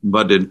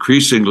 but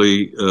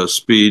increasingly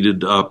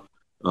speeded up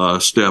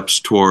steps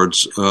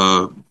towards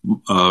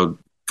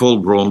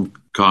full-blown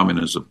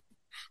communism.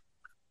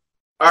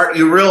 Art,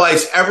 you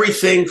realize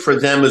everything for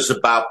them is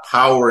about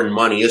power and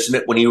money, isn't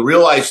it? When you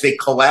realize they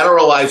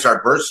collateralize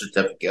our birth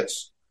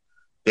certificates,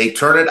 they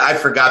turn it, I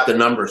forgot the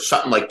number,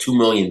 something like $2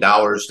 million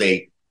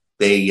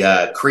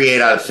they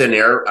create out of thin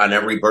air on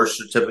every birth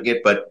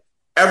certificate, but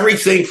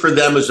everything for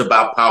them is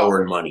about power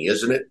and money,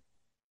 isn't it?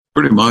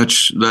 Pretty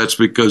much. That's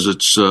because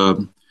it's,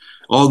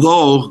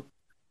 although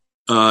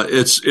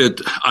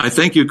I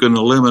think you can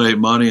eliminate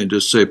money and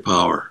just say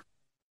power.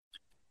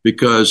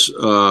 Because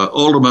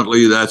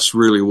ultimately, that's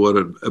really what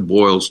it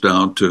boils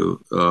down to.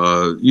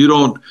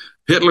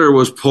 Hitler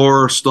was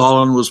poor,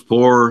 Stalin was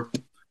poor,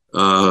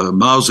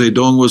 Mao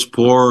Zedong was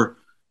poor,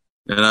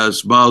 and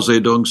as Mao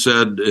Zedong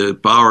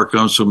said, power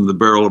comes from the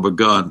barrel of a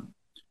gun.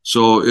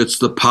 So it's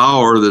the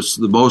power that's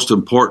the most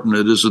important.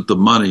 It isn't the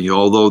money,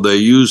 although they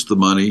used the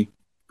money,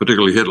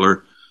 particularly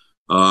Hitler.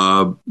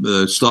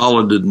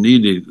 Stalin didn't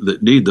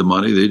need the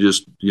money. They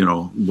just,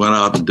 went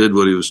out and did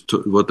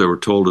what they were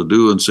told to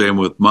do, and same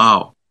with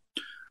Mao.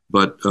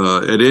 But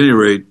at any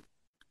rate,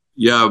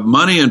 yeah,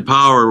 money and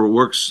power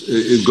works.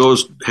 It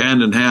goes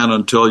hand in hand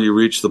until you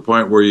reach the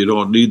point where you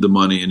don't need the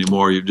money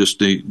anymore. You just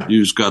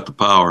got the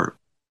power.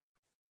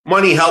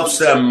 Money helps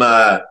them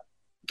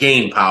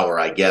gain power,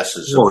 I guess.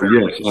 Yes,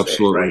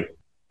 absolutely. Right?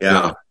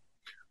 Yeah.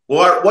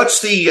 Well,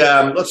 what's the?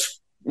 Let's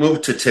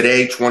move to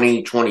today,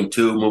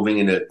 2022,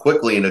 moving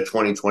quickly into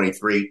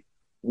 2023.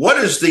 What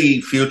is the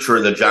future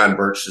of the John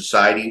Birch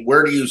Society?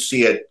 Where do you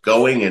see it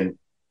going, and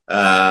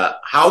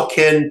how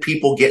can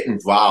people get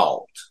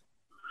involved?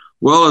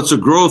 Well, it's a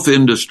growth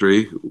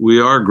industry.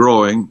 We are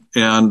growing,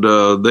 and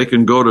they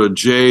can go to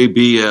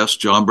JBS,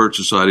 John Birch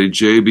Society,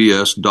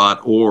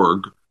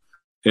 jbs.org,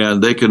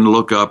 and they can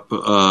look up,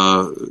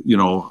 how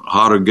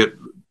to get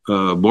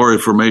more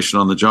information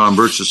on the John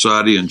Birch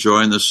Society and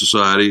join the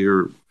society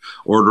or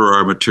order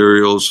our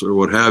materials or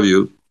what have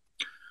you,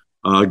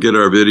 get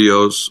our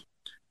videos.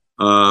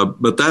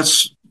 But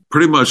that's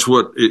pretty much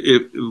what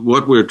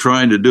we're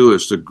trying to do,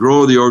 is to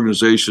grow the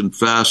organization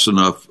fast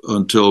enough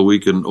until we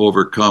can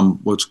overcome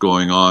what's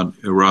going on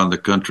around the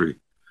country.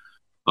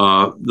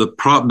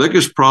 The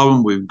biggest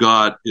problem we've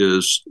got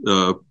is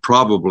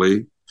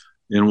probably,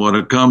 and when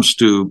it comes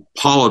to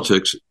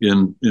politics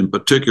in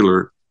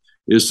particular,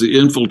 is the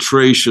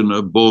infiltration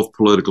of both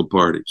political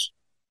parties.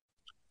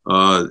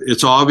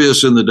 It's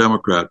obvious in the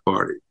Democrat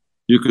Party.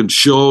 You can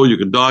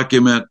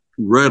document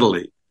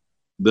readily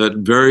that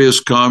various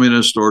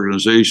communist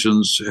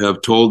organizations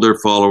have told their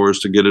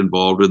followers to get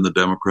involved in the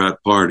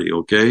Democrat Party,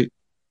 okay?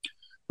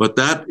 But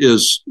that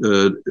is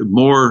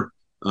more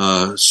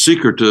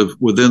secretive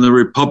within the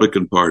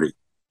Republican Party.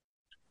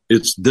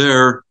 It's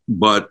there,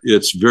 but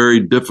it's very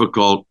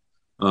difficult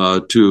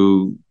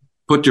to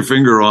put your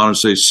finger on and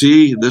say,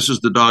 see, this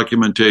is the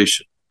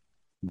documentation.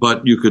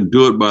 But you can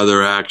do it by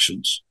their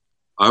actions.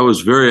 I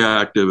was very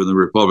active in the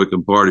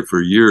Republican Party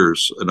for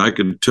years, and I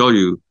can tell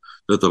you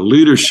that the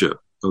leadership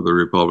of the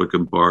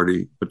Republican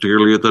Party,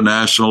 particularly at the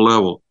national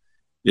level,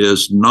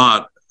 is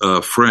not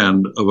a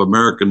friend of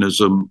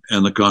Americanism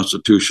and the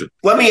Constitution.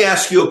 Let me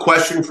ask you a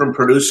question from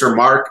producer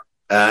Mark,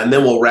 and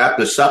then we'll wrap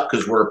this up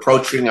because we're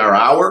approaching our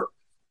hour.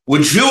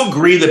 Would you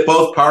agree that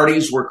both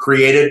parties were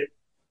created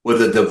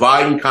with a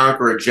divide and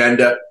conquer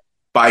agenda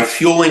by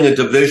fueling a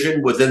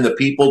division within the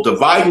people?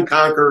 Divide and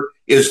conquer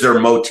is their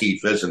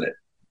motif, isn't it?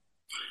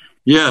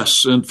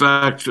 Yes. In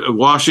fact,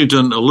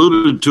 Washington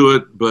alluded to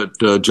it, but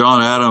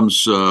John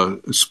Adams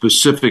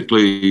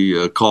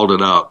specifically called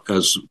it out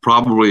as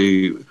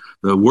probably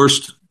the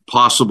worst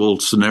possible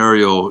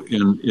scenario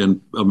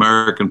in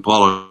American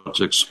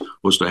politics,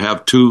 was to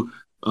have two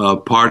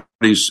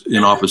parties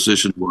in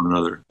opposition to one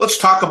another. Let's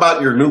talk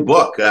about your new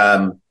book.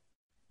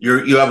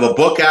 You have a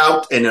book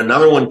out and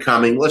another one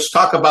coming. Let's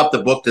talk about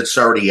the book that's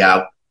already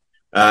out.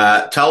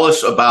 Tell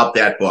us about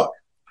that book.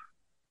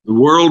 The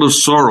World of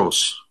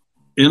Soros: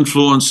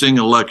 Influencing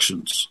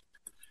Elections.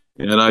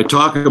 And I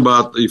talk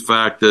about the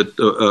fact that,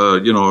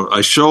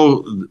 I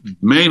show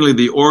mainly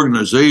the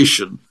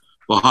organization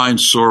behind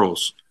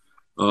Soros.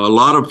 A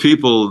lot of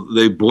people,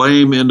 they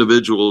blame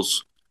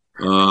individuals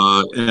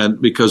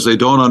and because they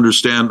don't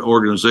understand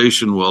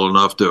organization well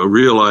enough to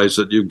realize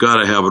that you've got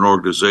to have an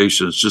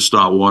organization. It's just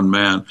not one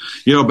man.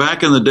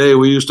 Back in the day,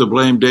 we used to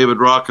blame David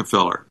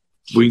Rockefeller.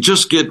 We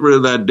just get rid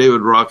of that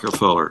David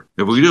Rockefeller.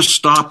 If we just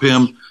stop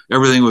him,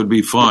 everything would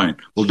be fine.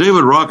 Well,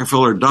 David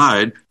Rockefeller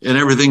died, and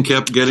everything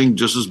kept getting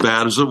just as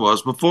bad as it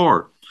was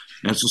before.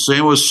 And it's the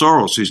same with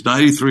Soros. He's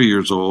 93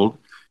 years old.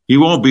 He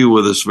won't be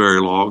with us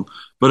very long,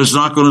 but it's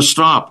not going to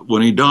stop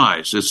when he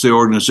dies. It's the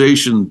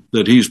organization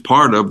that he's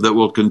part of that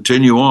will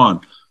continue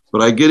on.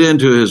 But I get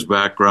into his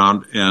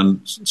background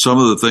and some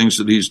of the things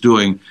that he's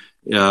doing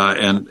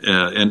and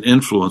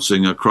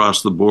influencing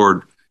across the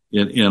board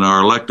in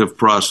our elective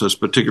process,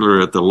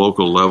 particularly at the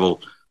local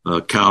level,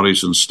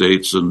 counties and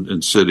states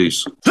and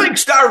cities.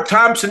 Thanks to Art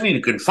Thompson. And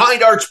you can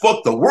find Art's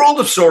book, The World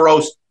of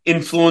Soros,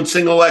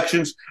 Influencing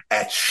Elections,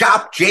 at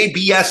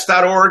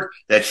shopjbs.org.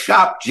 That's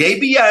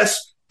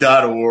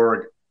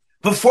shopjbs.org.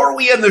 Before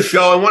we end the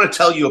show, I want to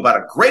tell you about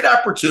a great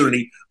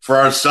opportunity for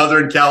our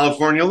Southern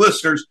California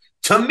listeners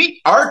to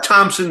meet Art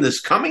Thompson this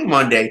coming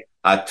Monday,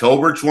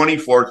 October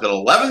 24th at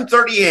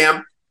 11:30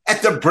 a.m.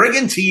 at the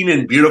Brigantine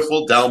in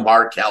beautiful Del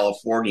Mar,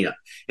 California.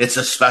 It's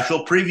a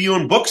special preview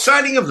and book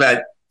signing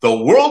event, The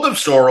World of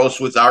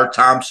Soros with Art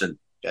Thompson.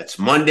 That's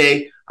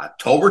Monday,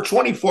 October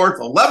 24th,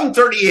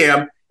 11:30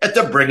 a.m. at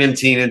the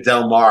Brigantine in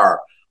Del Mar.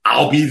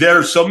 I'll be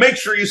there, so make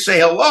sure you say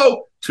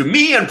hello to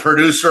me and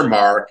producer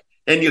Mark,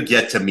 and you'll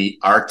get to meet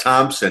Art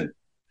Thompson.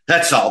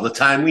 That's all the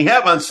time we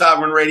have on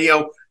Sovereign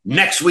Radio.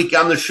 Next week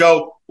on the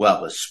show, we'll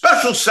have a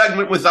special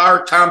segment with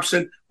Art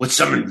Thompson with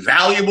some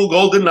invaluable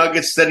golden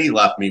nuggets that he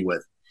left me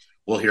with.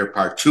 We'll hear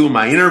part 2 of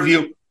my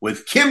interview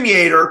with Kim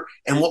Yater,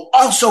 and we'll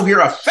also hear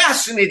a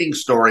fascinating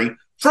story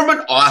from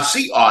an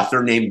Aussie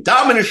author named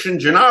Dominican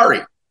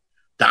Gennari.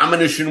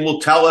 Dominican will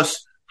tell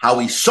us how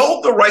he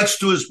sold the rights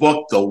to his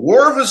book, The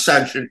War of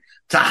Ascension,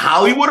 to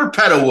Hollywood or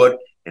Pedowood,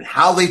 and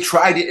how they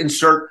tried to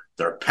insert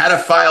their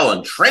pedophile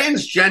and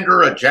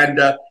transgender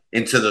agenda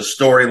into the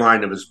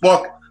storyline of his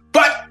book.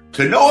 But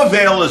to no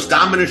avail, as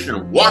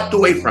Dominican walked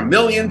away from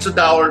millions of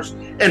dollars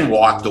and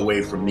walked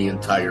away from the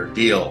entire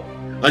deal.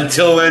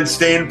 Until then,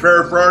 stay in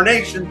prayer for our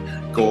nation.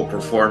 Go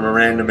perform a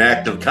random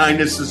act of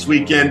kindness this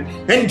weekend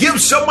and give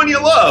someone you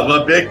love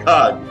a big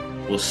hug.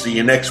 We'll see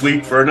you next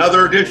week for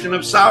another edition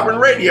of Sovereign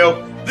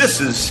Radio.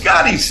 This is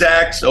Scotty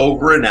Sachs,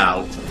 over and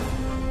out.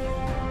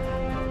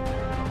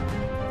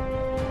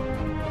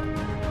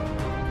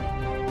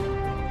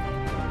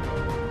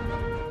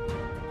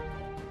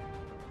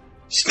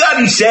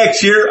 Scotty Sachs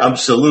here. I'm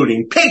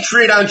saluting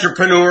patriot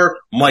entrepreneur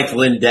Mike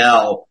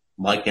Lindell.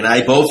 Mike and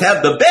I both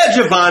have the badge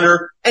of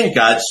honor and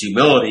God's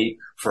humility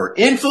for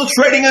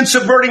infiltrating and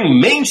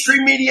subverting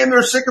mainstream media and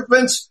their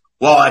sycophants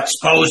while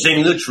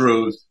exposing the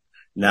truth.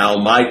 Now,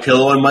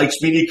 MyPillow and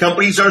Mike's media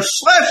companies are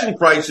slashing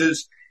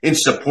prices in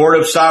support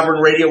of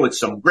Sovereign Radio with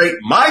some great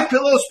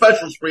MyPillow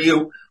specials for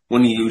you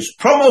when you use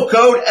promo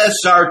code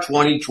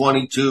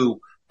SR2022.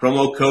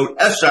 Promo code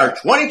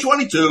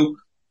SR2022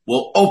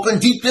 will open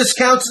deep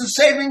discounts and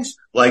savings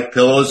like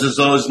pillows as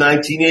low as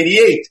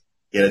 $19.88.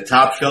 Get a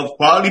top shelf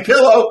quality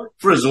pillow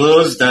for as little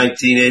as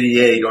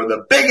 $19.88, or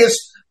the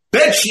biggest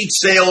bedsheet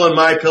sale in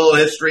MyPillow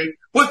history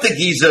with the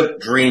Giza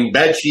Dream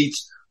bed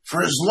sheets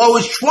for as low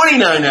as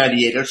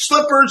 $29.98, or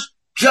slippers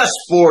just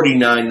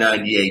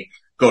 $49.98.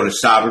 Go to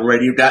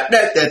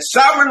sovereignradio.net. That's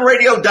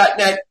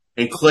sovereignradio.net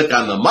and click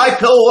on the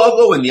MyPillow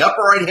logo in the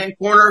upper right-hand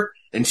corner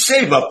and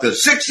save up to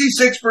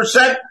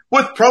 66%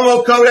 with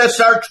promo code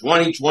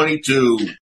SR2022.